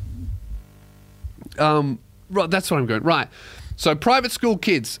 Right, that's what I'm going. Right. So private school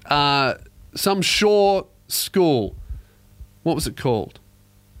kids, some Shaw school. What was it called?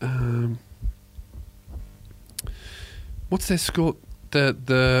 What's their school?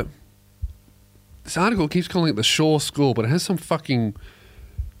 This article keeps calling it the Shaw School, but it has some fucking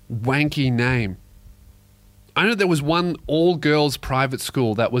wanky name. I know there was one all-girls private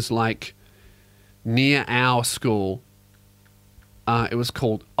school that was like near our school. It was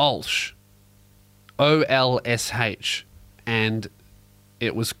called Olsh. OLSH. And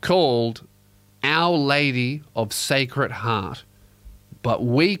it was called Our Lady of Sacred Heart. But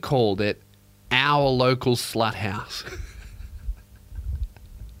we called it Our Local Slut House.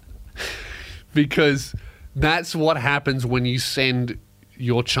 Because that's what happens when you send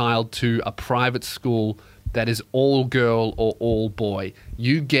your child to a private school that is all girl or all boy.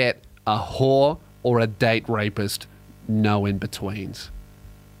 You get a whore or a date rapist, no in-betweens.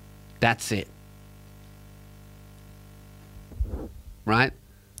 That's it. Right?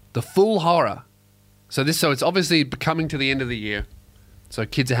 The full horror. So it's obviously coming to the end of the year. So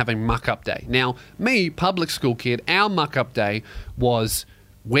kids are having muck-up day. Now, me, public school kid, our muck-up day was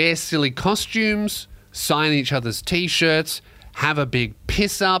wear silly costumes, sign each other's T-shirts, have a big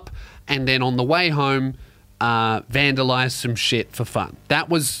piss-up, and then on the way home, vandalize some shit for fun. That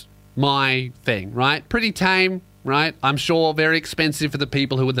was my thing, right? Pretty tame, right? I'm sure very expensive for the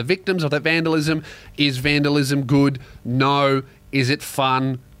people who were the victims of that vandalism. Is vandalism good? No. Is it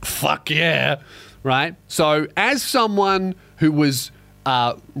fun? Fuck yeah, right? So as someone who was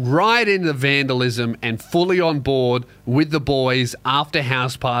right into vandalism and fully on board with the boys after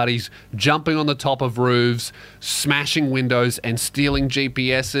house parties, jumping on the top of roofs, smashing windows and stealing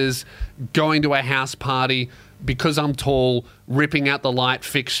GPSs, going to a house party because I'm tall, ripping out the light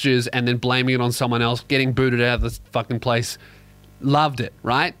fixtures and then blaming it on someone else, getting booted out of the fucking place. Loved it,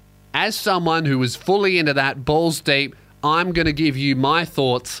 right? As someone who was fully into that, balls deep, I'm going to give you my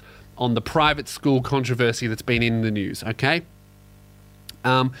thoughts on the private school controversy that's been in the news, okay?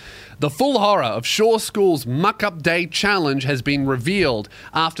 The full horror of Shaw School's Muck-Up Day Challenge has been revealed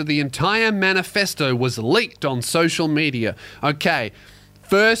after the entire manifesto was leaked on social media. Okay,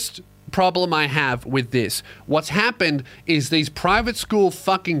 first problem I have with this. What's happened is these private school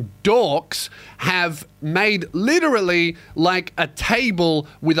fucking dorks have made literally like a table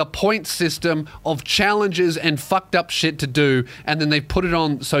with a point system of challenges and fucked up shit to do, and then they've put it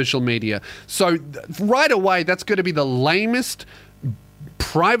on social media. So right away, that's going to be the lamest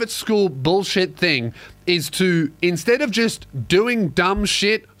private school bullshit thing, is to, instead of just doing dumb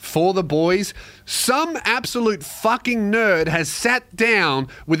shit for the boys, some absolute fucking nerd has sat down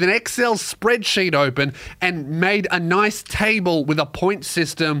with an Excel spreadsheet open and made a nice table with a point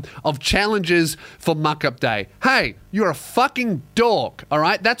system of challenges for Muck-Up Day. Hey, you're a fucking dork, all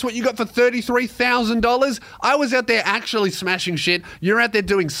right? That's what you got for $33,000? I was out there actually smashing shit. You're out there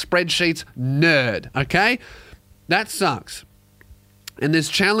doing spreadsheets, nerd, okay? That sucks. And there's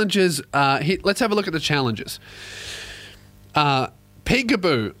challenges. Let's have a look at the challenges.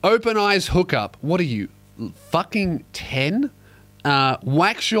 Peekaboo, open eyes hookup. What are you, fucking 10?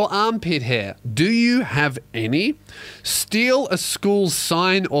 Wax your armpit hair. Do you have any? Steal a school's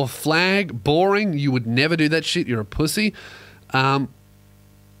sign or flag. Boring. You would never do that shit. You're a pussy.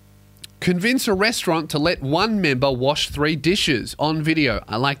 Convince a restaurant to let one member wash 3 dishes on video.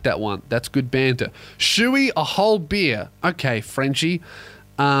 I like that one. That's good banter. Shoey a whole beer. Okay, Frenchie.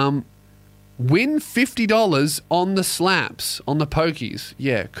 Win $50 on the slaps, on the pokies.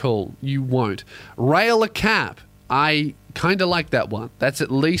 Yeah, cool. You won't. Rail a cap. I kind of like that one. That's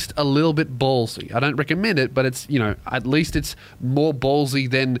at least a little bit ballsy. I don't recommend it, but it's, you know, at least it's more ballsy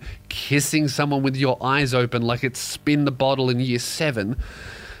than kissing someone with your eyes open like it's Spin the Bottle in year 7.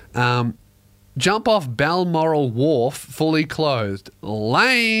 Jump off Balmoral Wharf fully clothed.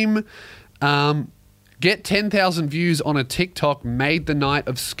 Lame. Get 10,000 views on a TikTok made the night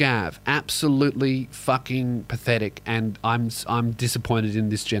of Scav. Absolutely fucking pathetic, and I'm disappointed in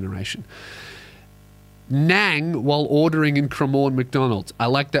this generation. Nang while ordering in Cremorne McDonald's. I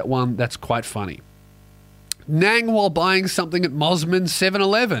like that one. That's quite funny. Nang while buying something at Mosman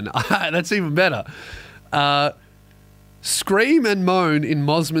 7-Eleven. That's even better. Scream and moan in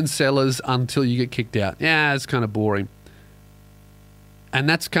Mosman cellars until you get kicked out. Yeah, it's kind of boring. And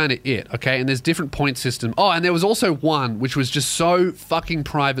that's kind of it, okay? And there's different point systems. Oh, and there was also one which was just so fucking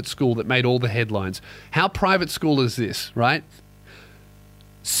private school that made all the headlines. How private school is this, right?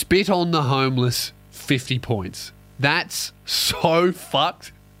 Spit on the homeless, 50 points. That's so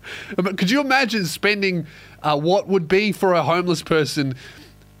fucked. But could you imagine spending what would be for a homeless person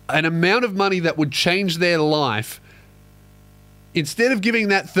an amount of money that would change their life? Instead of giving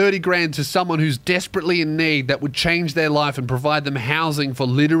that 30 grand to someone who's desperately in need that would change their life and provide them housing for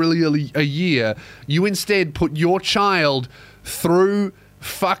literally a year, you instead put your child through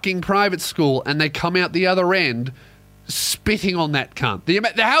fucking private school and they come out the other end spitting on that cunt.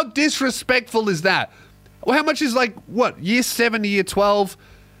 How disrespectful is that? Well, how much is year 7 to year 12?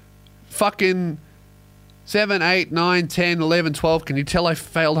 Fucking 7, 8, 9, 10, 11, 12. Can you tell I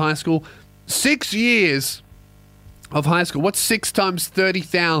failed high school? 6 years of high school. What's 6 times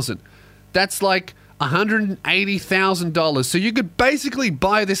 30,000? That's like $180,000. So you could basically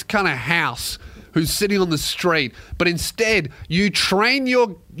buy this kind of house who's sitting on the street, but instead you train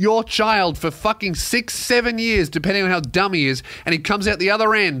your child for fucking 6, 7 years, depending on how dumb he is, and he comes out the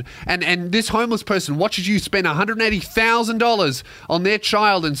other end, and this homeless person watches you spend $180,000 on their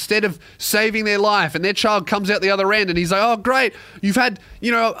child instead of saving their life, and their child comes out the other end, and he's like, oh, great, you've had,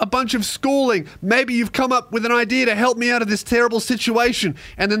 a bunch of schooling, maybe you've come up with an idea to help me out of this terrible situation,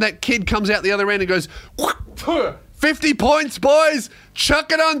 and then that kid comes out the other end and goes, 50 points, boys!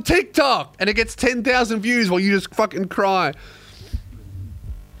 Chuck it on TikTok! And it gets 10,000 views while you just fucking cry.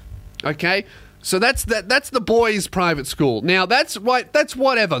 Okay? So that's the boys' private school. Now, that's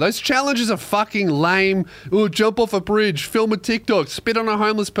whatever. Those challenges are fucking lame. Oh, jump off a bridge, film a TikTok, spit on a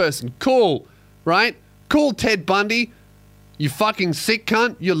homeless person. Cool, right? Cool, Ted Bundy. You fucking sick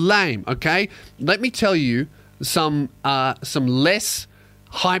cunt. You're lame, okay? Let me tell you some less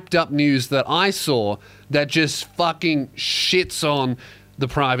hyped up news that I saw that just fucking shits on the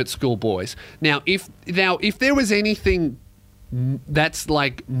private school boys. Now, if there was anything that's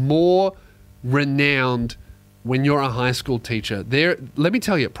like more renowned when you're a high school teacher, let me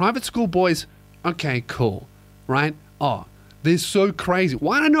tell you, private school boys, okay, cool, right? Oh, they're so crazy.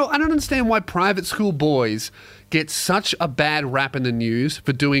 I don't understand why private school boys get such a bad rap in the news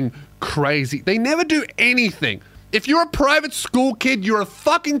for doing crazy. They never do anything. If you're a private school kid, you're a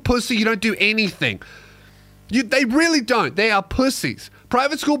fucking pussy. You don't do anything. They really don't. They are pussies.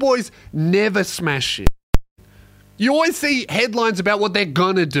 Private school boys never smash shit. You always see headlines about what they're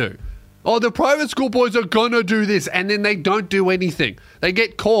gonna do. Oh, the private school boys are gonna do this, and then they don't do anything. They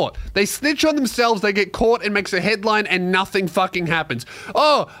get caught. They snitch on themselves, they get caught, and makes a headline, and nothing fucking happens.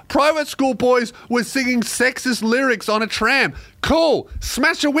 Oh, private school boys were singing sexist lyrics on a tram. Cool.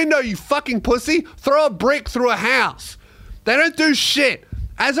 Smash a window, you fucking pussy. Throw a brick through a house. They don't do shit.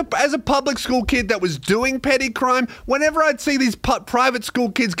 As a public school kid that was doing petty crime, whenever I'd see these private school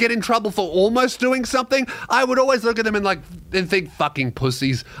kids get in trouble for almost doing something, I would always look at them and think, fucking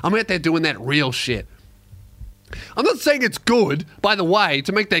pussies. I'm out there doing that real shit. I'm not saying it's good, by the way,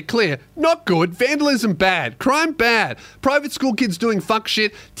 to make that clear. Not good. Vandalism bad. Crime bad. Private school kids doing fuck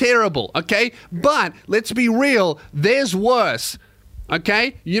shit, terrible, okay? But let's be real, there's worse.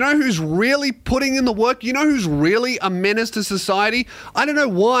 Okay? You know who's really putting in the work? You know who's really a menace to society? I don't know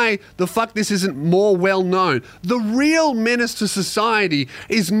why the fuck this isn't more well known. The real menace to society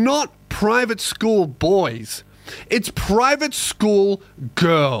is not private school boys. It's private school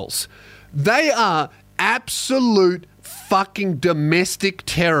girls. They are absolute fucking domestic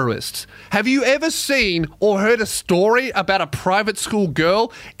terrorists. Have you ever seen or heard a story about a private school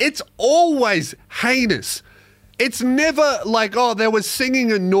girl? It's always heinous. It's never like, oh, they were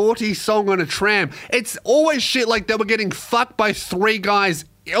singing a naughty song on a tram. It's always shit like they were getting fucked by 3 guys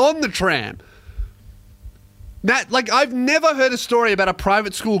on the tram. I've never heard a story about a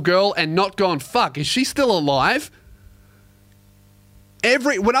private school girl and not gone, fuck, is she still alive?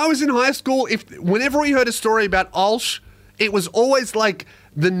 When I was in high school, whenever we heard a story about Ulsh, it was always like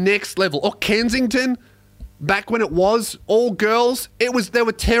the next level. Or Kensington, back when it was all girls, they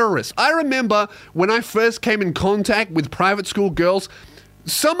were terrorists. I remember when I first came in contact with private school girls,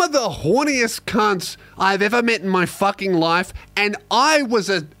 some of the horniest cunts I've ever met in my fucking life, and I was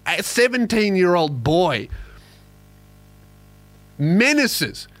a 17-year-old boy.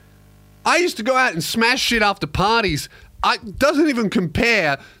 Menaces. I used to go out and smash shit after parties. It doesn't even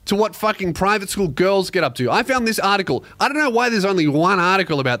compare to what fucking private school girls get up to. I found this article. I don't know why there's only one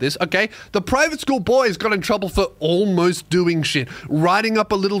article about this, okay? The private school boys got in trouble for almost doing shit. Writing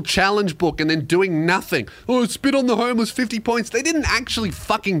up a little challenge book and then doing nothing. Oh, spit on the homeless, 50 points. They didn't actually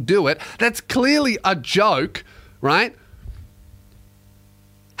fucking do it. That's clearly a joke, right?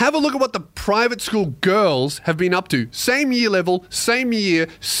 Have a look at what the private school girls have been up to. Same year level, same year,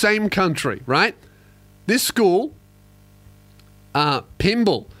 same country, right? This school,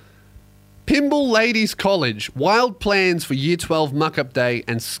 Pymble Ladies College, wild plans for Year 12 muck-up day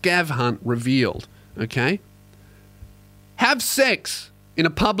and scav hunt revealed, okay? Have sex in a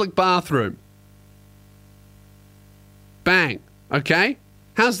public bathroom. Bang, okay?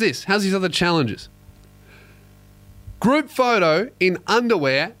 How's this? How's these other challenges? Group photo in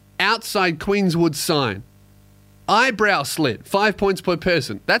underwear outside Queenswood sign. Eyebrow slit, 5 points per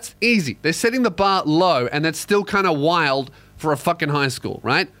person. That's easy. They're setting the bar low, and that's still kind of wild for a fucking high school,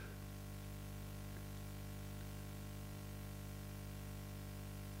 right?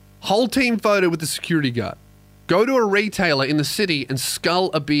 Whole team photo with the security guard. Go to a retailer in the city and scull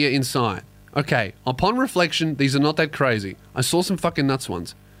a beer inside. Okay, upon reflection, these are not that crazy. I saw some fucking nuts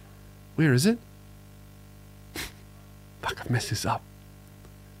ones. Where is it? Fuck, I've messed this up.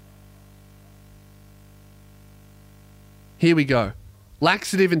 Here we go.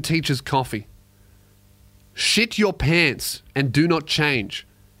 Laxative in teacher's coffee. Shit your pants and do not change.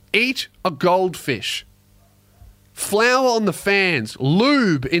 Eat a goldfish. Flour on the fans.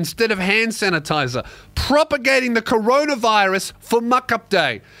 Lube instead of hand sanitizer. Propagating the coronavirus for muck-up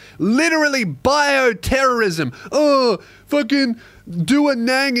day. Literally bioterrorism. Oh, fucking do a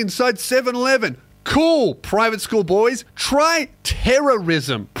nang inside 7-Eleven. Cool, private school boys. Try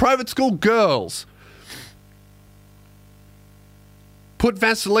terrorism. Private school girls. Put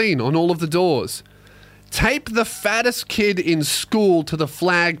Vaseline on all of the doors. Tape the fattest kid in school to the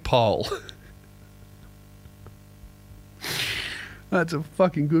flagpole. That's a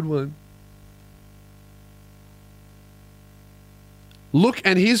fucking good one. Look,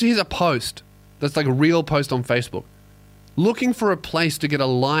 and here's a post. That's like a real post on Facebook. Looking for a place to get a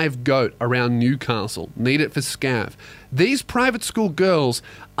live goat around Newcastle. Need it for scav. These private school girls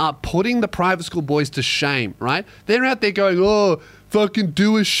are putting the private school boys to shame, right? They're out there going, oh, fucking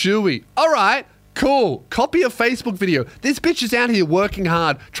do a shoey. All right, cool. Copy a Facebook video. This bitch is out here working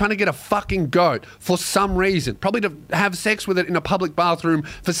hard, trying to get a fucking goat for some reason. Probably to have sex with it in a public bathroom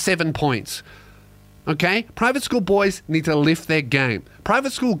for 7 points. Okay? Private school boys need to lift their game.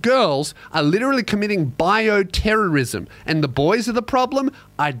 Private school girls are literally committing bioterrorism. And the boys are the problem?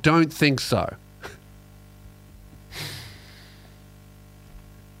 I don't think so.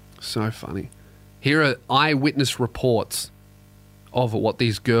 So funny. Here are eyewitness reports of what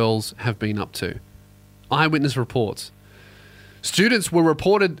these girls have been up to. Eyewitness reports. Students were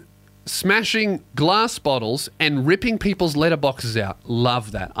reported smashing glass bottles and ripping people's letterboxes out.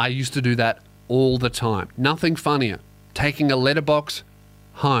 Love that. I used to do that all the time. Nothing funnier. Taking a letterbox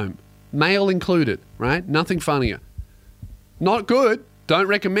home. Mail included, right? Nothing funnier. Not good. Don't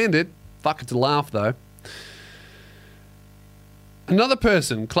recommend it. Fuck, it's a laugh though. Another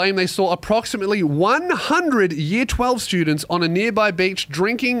person claimed they saw approximately 100 Year 12 students on a nearby beach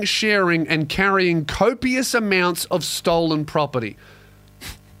drinking, sharing, and carrying copious amounts of stolen property.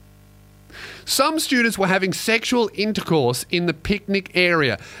 Some students were having sexual intercourse in the picnic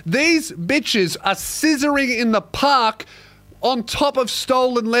area. These bitches are scissoring in the park on top of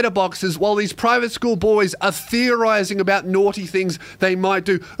stolen letterboxes while these private school boys are theorizing about naughty things they might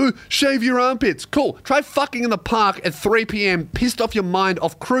do. Ooh, shave your armpits. Cool. Try fucking in the park at 3 p.m. pissed off your mind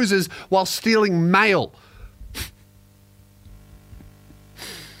off cruises while stealing mail.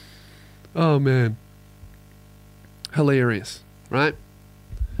 Oh, man. Hilarious, right?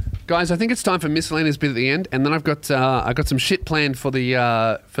 Guys, I think it's time for miscellaneous bit at the end, and then I've got some shit planned for the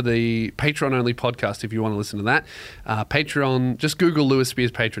Patreon only podcast. If you want to listen to that, Patreon, just Google Lewis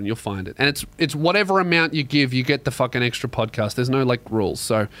Spears Patreon, you'll find it, and it's whatever amount you give, you get the fucking extra podcast. There's no like rules,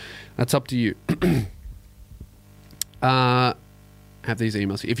 so that's up to you. Have these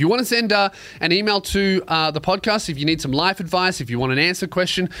emails. If you want to send an email to the podcast, if you need some life advice, if you want an answer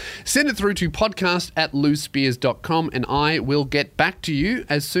question, send it through to podcast@lewspears.com and I will get back to you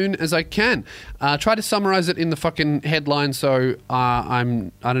as soon as I can. Try to summarize it in the fucking headline so I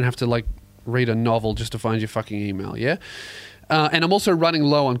don't have to like read a novel just to find your fucking email, yeah? And I'm also running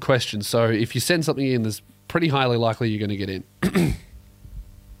low on questions, so if you send something in, there's pretty highly likely you're going to get in.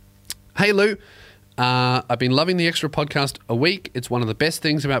 Hey, Lou. I've been loving the extra podcast a week. It's one of the best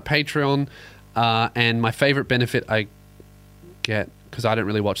things about Patreon, and my favorite benefit I get because I don't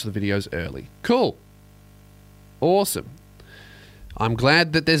really watch the videos early. Cool. Awesome. I'm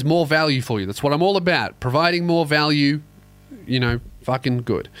glad that there's more value for you. That's what I'm all about. Providing more value, you know, fucking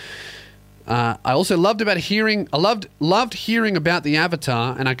good. I also loved hearing about the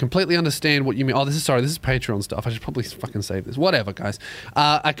Avatar, and I completely understand what you mean. Oh, this is Patreon stuff. I should probably fucking save this. Whatever, guys.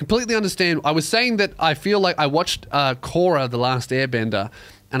 I completely understand. I was saying that I feel like I watched Korra, The Last Airbender,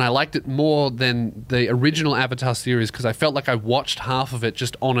 and I liked it more than the original Avatar series because I felt like I watched half of it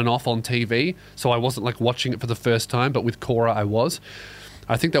just on and off on TV, so I wasn't like watching it for the first time, but with Korra I was.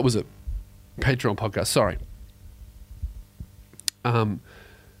 I think that was a Patreon podcast, sorry.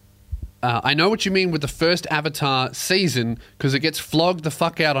 I know what you mean with the first Avatar season because it gets flogged the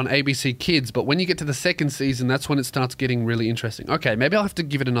fuck out on ABC Kids, but when you get to the second season, that's when it starts getting really interesting. Okay, maybe I'll have to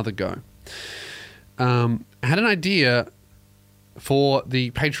give it another go. I had an idea for the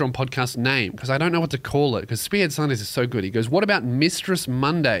Patreon podcast name because I don't know what to call it because Spearhead Sundays is so good. He goes, what about Mistress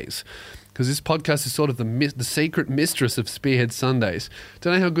Mondays? Because this podcast is sort of the secret mistress of Spearhead Sundays.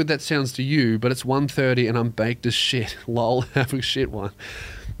 Don't know how good that sounds to you, but it's 1:30 and I'm baked as shit. Lol, have a shit one.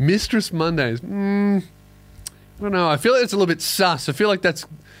 Mistress Mondays. I don't know. I feel like it's a little bit sus. I feel like that's...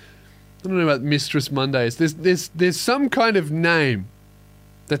 I don't know about Mistress Mondays. There's some kind of name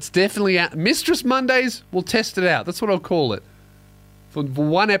that's definitely out. Mistress Mondays, we'll test it out. That's what I'll call it. For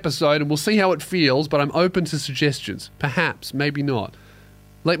one episode, and we'll see how it feels, but I'm open to suggestions. Perhaps, maybe not.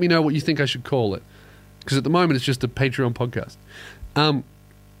 Let me know what you think I should call it. Because at the moment, it's just a Patreon podcast. All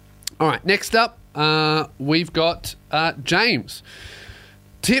right, next up, we've got James.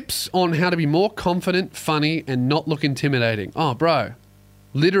 Tips on how to be more confident, funny, and not look intimidating. Oh, bro.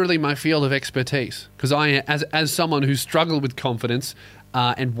 Literally my field of expertise. Because as someone who struggled with confidence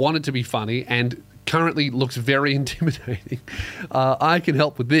and wanted to be funny and currently looks very intimidating, I can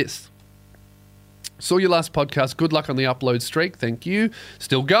help with this. Saw your last podcast. Good luck on the upload streak. Thank you.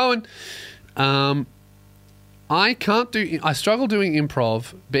 Still going. I struggle doing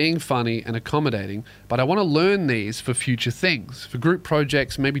improv, being funny and accommodating, but I want to learn these for future things, for group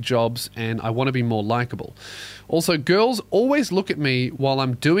projects, maybe jobs, and I want to be more likable. Also, girls always look at me while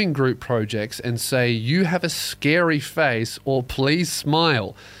I'm doing group projects and say, you have a scary face, or please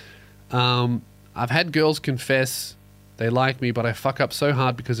smile. I've had girls confess they like me, but I fuck up so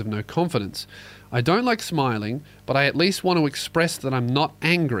hard because of no confidence. I don't like smiling, but I at least want to express that I'm not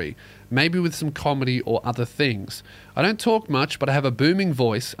angry, maybe with some comedy or other things. I don't talk much, but I have a booming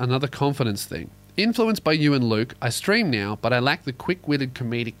voice, another confidence thing. Influenced by you and Luke, I stream now, but I lack the quick-witted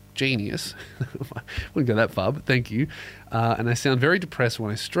comedic genius. I wouldn't go that far, but thank you. And I sound very depressed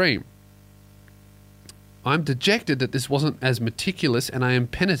when I stream. I'm dejected that this wasn't as meticulous, and I am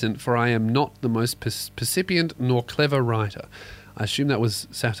penitent, for I am not the most percipient nor clever writer. I assume that was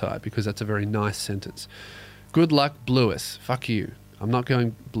satire, because that's a very nice sentence. Good luck, Bluis. Fuck you. I'm not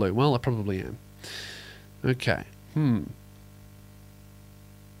going blue. Well, I probably am. Okay.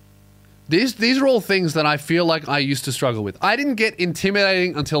 These are all things that I feel like I used to struggle with. I didn't get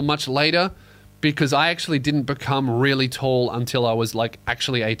intimidating until much later, because I actually didn't become really tall until I was like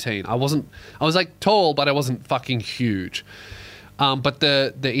actually 18. I was like tall, but I wasn't fucking huge. But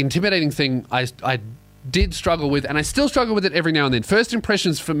the intimidating thing I did struggle with, and I still struggle with it every now and then. First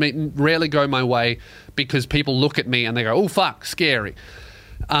impressions for me rarely go my way because people look at me and they go, oh fuck, scary.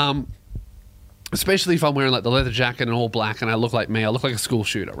 Especially if I'm wearing like the leather jacket and all black and I look like me. I look like a school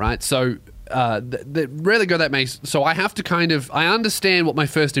shooter, right? So they rarely go that way. So I have to I understand what my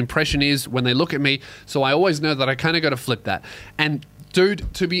first impression is when they look at me. So I always know that I kind of got to flip that. And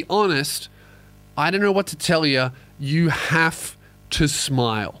dude, to be honest, I don't know what to tell you. You have to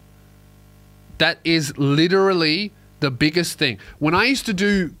smile. That is literally the biggest thing. When I used to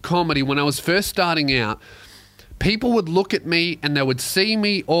do comedy, when I was first starting out, people would look at me and they would see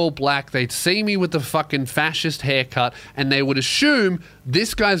me all black. They'd see me with the fucking fascist haircut and they would assume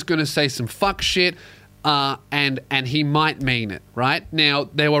this guy's going to say some fuck shit and he might mean it, right? Now,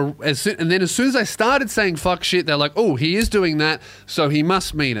 as soon as I started saying fuck shit, they're like, oh, he is doing that, so he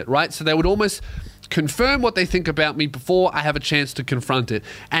must mean it, right? So they would almost confirm what they think about me before I have a chance to confront it.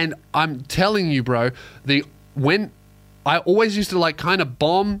 And I'm telling you, bro, when I always used to like kind of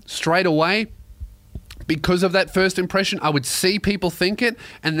bomb straight away because of that first impression, I would see people think it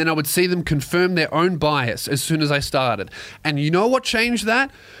and then I would see them confirm their own bias as soon as I started. And you know what changed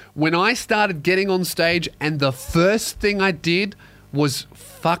that? When I started getting on stage and the first thing I did was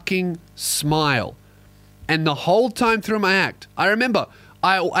fucking smile. And the whole time through my act, I remember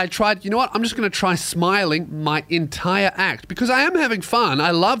I tried, you know what, I'm just going to try smiling my entire act because I am having fun.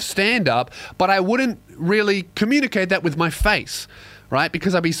 I love stand-up, but I wouldn't really communicate that with my face, right?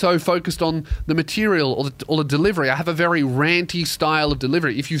 Because I'd be so focused on the material or the delivery. I have a very ranty style of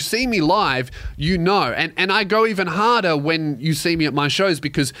delivery. If you see me live, you know. And I go even harder when you see me at my shows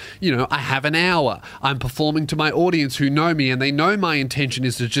because, you know, I have an hour. I'm performing to my audience who know me and they know my intention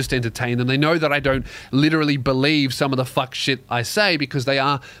is to just entertain them. They know that I don't literally believe some of the fuck shit I say because they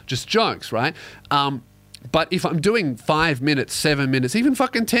are just jokes, right? But if I'm doing 5 minutes, 7 minutes, even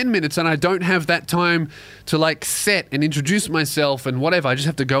fucking 10 minutes, and I don't have that time to like set and introduce myself and whatever, I just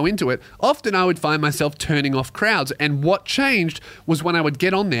have to go into it, often I would find myself turning off crowds. And what changed was when I would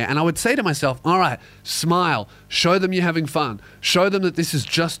get on there and I would say to myself, all right, smile, show them you're having fun, show them that this is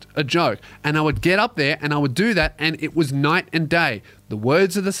just a joke. And I would get up there and I would do that, and it was night and day. The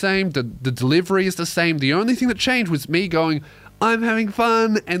words are the same, the delivery is the same. The only thing that changed was me going, I'm having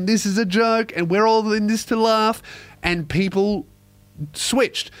fun, and this is a joke, and we're all in this to laugh, and people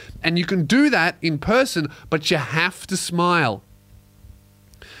switched. And you can do that in person, but you have to smile.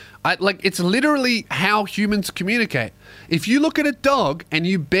 It's literally how humans communicate. If you look at a dog and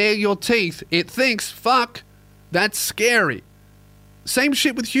you bare your teeth, it thinks, fuck, that's scary. Same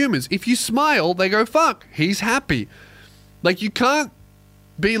shit with humans. If you smile, they go, fuck, he's happy. Like, you can't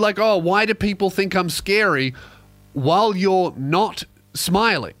be like, oh, why do people think I'm scary while you're not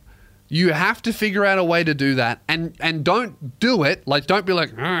smiling? You have to figure out a way to do that, and don't do it like, don't be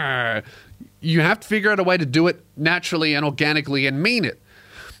like, argh. You have to figure out a way to do it naturally and organically and mean it.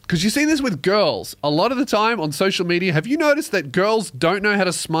 Because you see this with girls a lot of the time on social media. Have you noticed that girls don't know how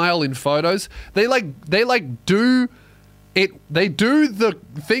to smile in photos? They do it. They do the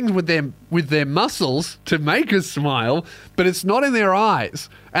things with their muscles to make us smile, but it's not in their eyes.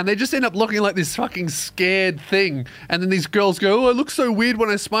 And they just end up looking like this fucking scared thing. And then these girls go, oh, I look so weird when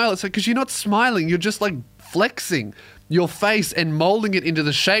I smile. It's like, because you're not smiling. You're just like flexing your face and molding it into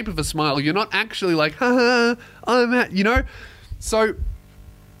the shape of a smile. You're not actually like, ha, I'm at, you know? So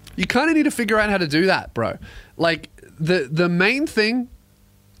you kind of need to figure out how to do that, bro. Like the main thing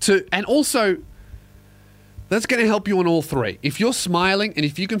and also that's going to help you on all three. If you're smiling, and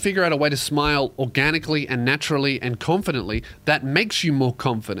if you can figure out a way to smile organically and naturally and confidently, that makes you more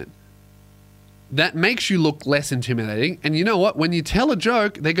confident. That makes you look less intimidating. And you know what? When you tell a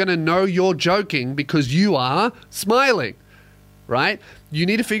joke, they're going to know you're joking because you are smiling, right? You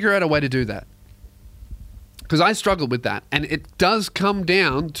need to figure out a way to do that. Because I struggled with that. And it does come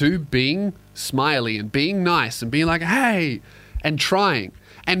down to being smiley and being nice and being like, hey, and trying.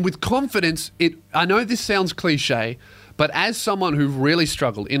 And with confidence, I know this sounds cliche, but as someone who really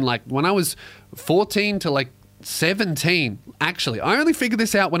struggled in like when I was 14 to like 17, actually, I only figured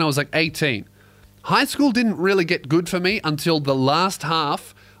this out when I was like 18. High school didn't really get good for me until the last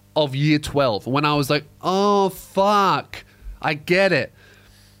half of year 12, when I was like, oh, fuck, I get it.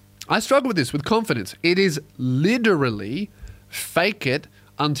 I struggle with this, with confidence. It is literally fake it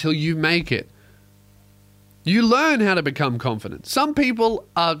until you make it. You learn how to become confident. Some people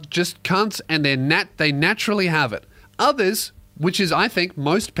are just cunts and they naturally have it. Others, which is I think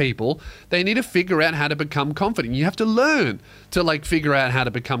most people, they need to figure out how to become confident. You have to learn to like figure out how to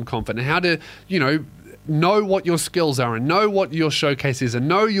become confident, how to, know what your skills are and know what your showcase is and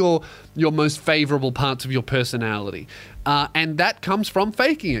know your most favorable parts of your personality. And that comes from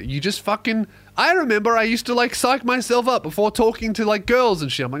faking it. You just fucking... I remember I used to like psych myself up before talking to like girls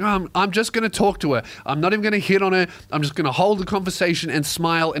and shit. I'm like, oh, I'm just going to talk to her. I'm not even going to hit on her. I'm just going to hold the conversation and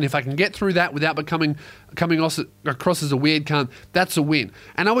smile. And if I can get through that without coming across as a weird cunt, that's a win.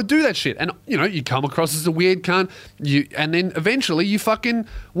 And I would do that shit. And you come across as a weird cunt, and then eventually you fucking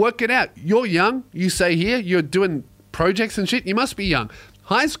work it out. You're young. You say here, you're doing projects and shit. You must be young.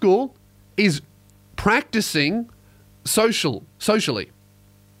 High school is practicing socially.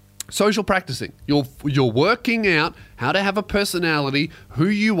 Social practicing. You're working out how to have a personality, who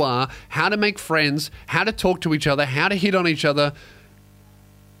you are, how to make friends, how to talk to each other, how to hit on each other.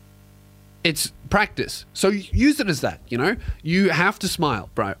 It's practice. So use it as that, You have to smile,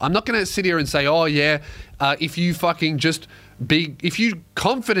 bro. I'm not going to sit here and say, oh, yeah, if you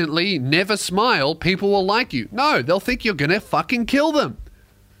confidently never smile, people will like you. No, they'll think you're going to fucking kill them.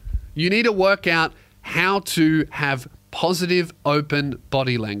 You need to work out how to have positive, open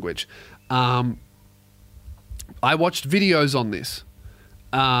body language. I watched videos on this.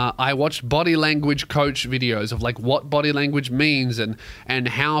 I watched body language coach videos of like what body language means and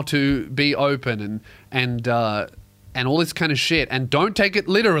how to be open and all this kind of shit. And don't take it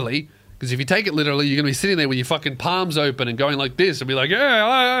literally, because if you take it literally, you're gonna be sitting there with your fucking palms open and going like this and be like,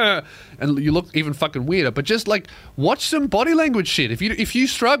 yeah, and you look even fucking weirder. But just like watch some body language shit. If you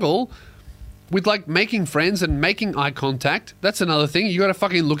struggle with like making friends and making eye contact, that's another thing. You got to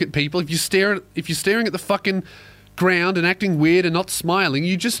fucking look at people. If you're staring at the fucking ground and acting weird and not smiling,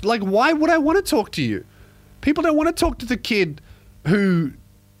 you just like, why would I want to talk to you? People don't want to talk to the kid who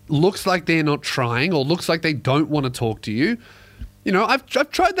looks like they're not trying or looks like they don't want to talk to you. I've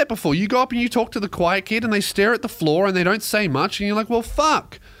tried that before. You go up and you talk to the quiet kid and they stare at the floor and they don't say much and you're like, well,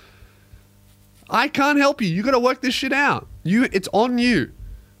 fuck. I can't help you. You got to work this shit out. It's on you.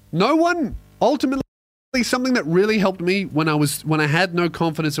 No one ultimately Something that really helped me when I had no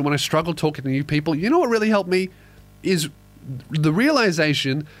confidence and when I struggled talking to new people, you know what really helped me is the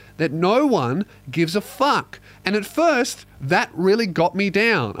realization that no one gives a fuck. And at first, that really got me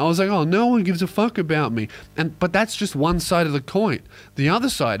down. I was like, oh, no one gives a fuck about me. But that's just one side of the coin. The other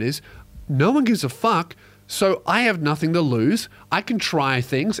side is no one gives a fuck, so I have nothing to lose. I can try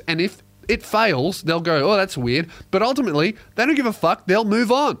things, and if it fails, they'll go, oh, that's weird. But ultimately, they don't give a fuck. They'll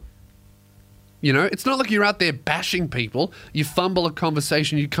move on. You know, it's not like you're out there bashing people. You fumble a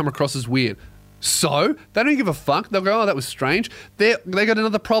conversation, you come across as weird. So, they don't give a fuck. They'll go, oh, that was strange. They got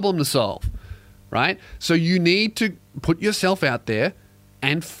another problem to solve, right? So you need to put yourself out there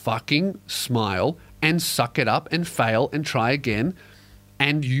and fucking smile and suck it up and fail and try again,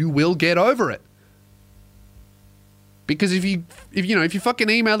 and you will get over it. Because if you're fucking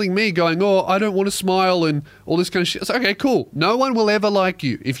emailing me going, oh, I don't want to smile and all this kind of shit, it's okay, cool. No one will ever like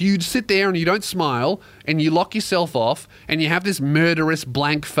you. If you sit there and you don't smile and you lock yourself off and you have this murderous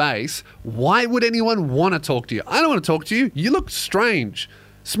blank face, why would anyone want to talk to you? I don't want to talk to you. You look strange.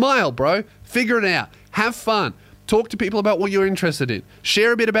 Smile, bro. Figure it out. Have fun. Talk to people about what you're interested in.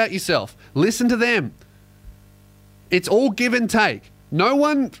 Share a bit about yourself. Listen to them. It's all give and take. No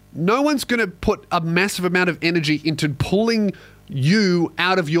one's going to put a massive amount of energy into pulling you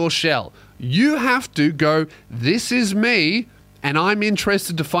out of your shell. You have to go, this is me, and I'm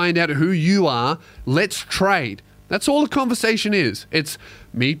interested to find out who you are. Let's trade. That's all the conversation is. It's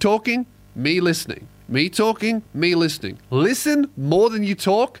me talking, me listening. Me talking, me listening. Listen more than you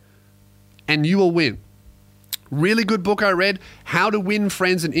talk, and you will win. Really good book I read, How to Win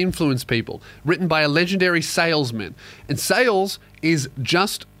Friends and Influence People, written by a legendary salesman. And sales is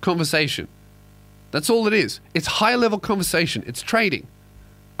just conversation. That's all it is. It's high-level conversation. It's trading.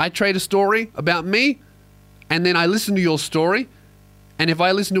 I trade a story about me, and then I listen to your story. And if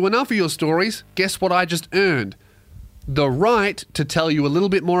I listen to enough of your stories, guess what I just earned? The right to tell you a little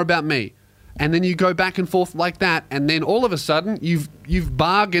bit more about me. And then you go back and forth like that, and then all of a sudden, you've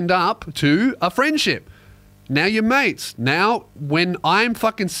bargained up to a friendship. Now you're mates. Now, when I'm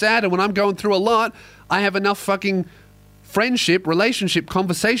fucking sad and when I'm going through a lot, I have enough fucking friendship, relationship,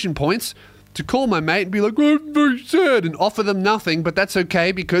 conversation points to call my mate and be like, oh, I'm very sad, and offer them nothing, but that's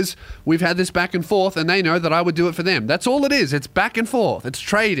okay because we've had this back and forth and they know that I would do it for them. That's all it is. It's back and forth. It's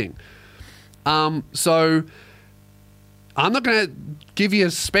trading. So I'm not going to give you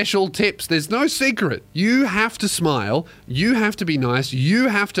special tips. There's no secret. You have to smile. You have to be nice. You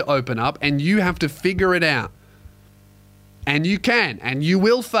have to open up, and you have to figure it out. And you can, and you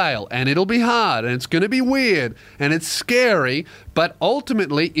will fail, and it'll be hard, and it's going to be weird, and it's scary, but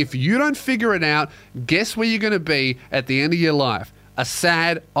ultimately, if you don't figure it out, guess where you're going to be at the end of your life? A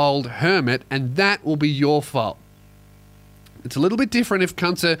sad old hermit, and that will be your fault. It's a little bit different if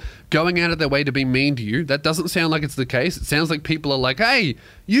cunts are going out of their way to be mean to you. That doesn't sound like it's the case. It sounds like people are like, hey,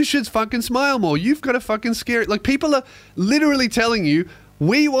 you should fucking smile more. You've got to fucking scare it. Like, people are literally telling you,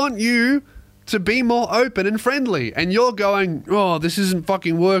 we want you to be more open and friendly. And you're going, oh, this isn't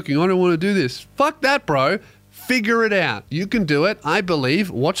fucking working. I don't want to do this. Fuck that, bro. Figure it out. You can do it, I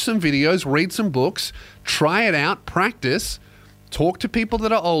believe. Watch some videos, read some books, try it out, practice, talk to people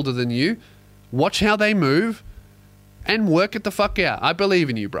that are older than you, watch how they move, and work it the fuck out. I believe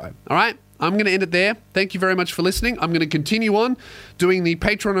in you, bro. All right? I'm going to end it there. Thank you very much for listening. I'm going to continue on doing the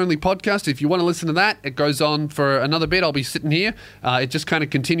Patreon-only podcast. If you want to listen to that, it goes on for another bit. I'll be sitting here. It just kind of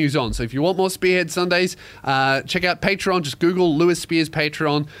continues on. So if you want more Spearhead Sundays, check out Patreon. Just Google Lewis Spears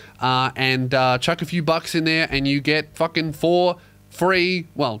Patreon and chuck a few bucks in there, and you get fucking 4 free...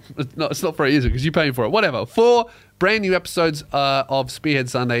 Well, no, it's not free, is it? Because you're paying for it. Whatever. 4 brand new episodes of Spearhead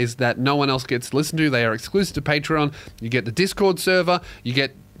Sundays that no one else gets to listen to. They are exclusive to Patreon. You get the Discord server. You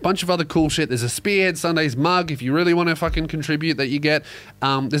get bunch of other cool shit. There's a Spearhead Sundays mug if you really want to fucking contribute that you get.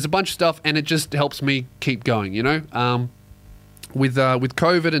 There's a bunch of stuff, and it just helps me keep going, you know? With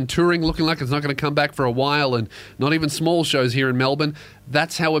COVID and touring looking like it's not going to come back for a while, and not even small shows here in Melbourne,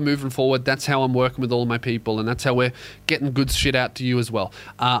 that's how we're moving forward. That's how I'm working with all my people, and that's how we're getting good shit out to you as well.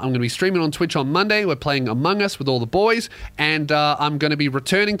 I'm going to be streaming on Twitch on Monday. We're playing Among Us with all the boys, and I'm going to be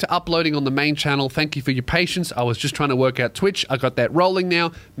returning to uploading on the main channel. Thank you for your patience. I was just trying to work out Twitch. I got that rolling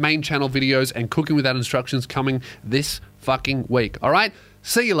now. Main channel videos and Cooking Without Instructions coming this fucking week. All right?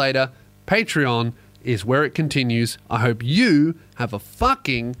 See you later. Patreon is where it continues. I hope you have a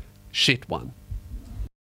fucking shit one.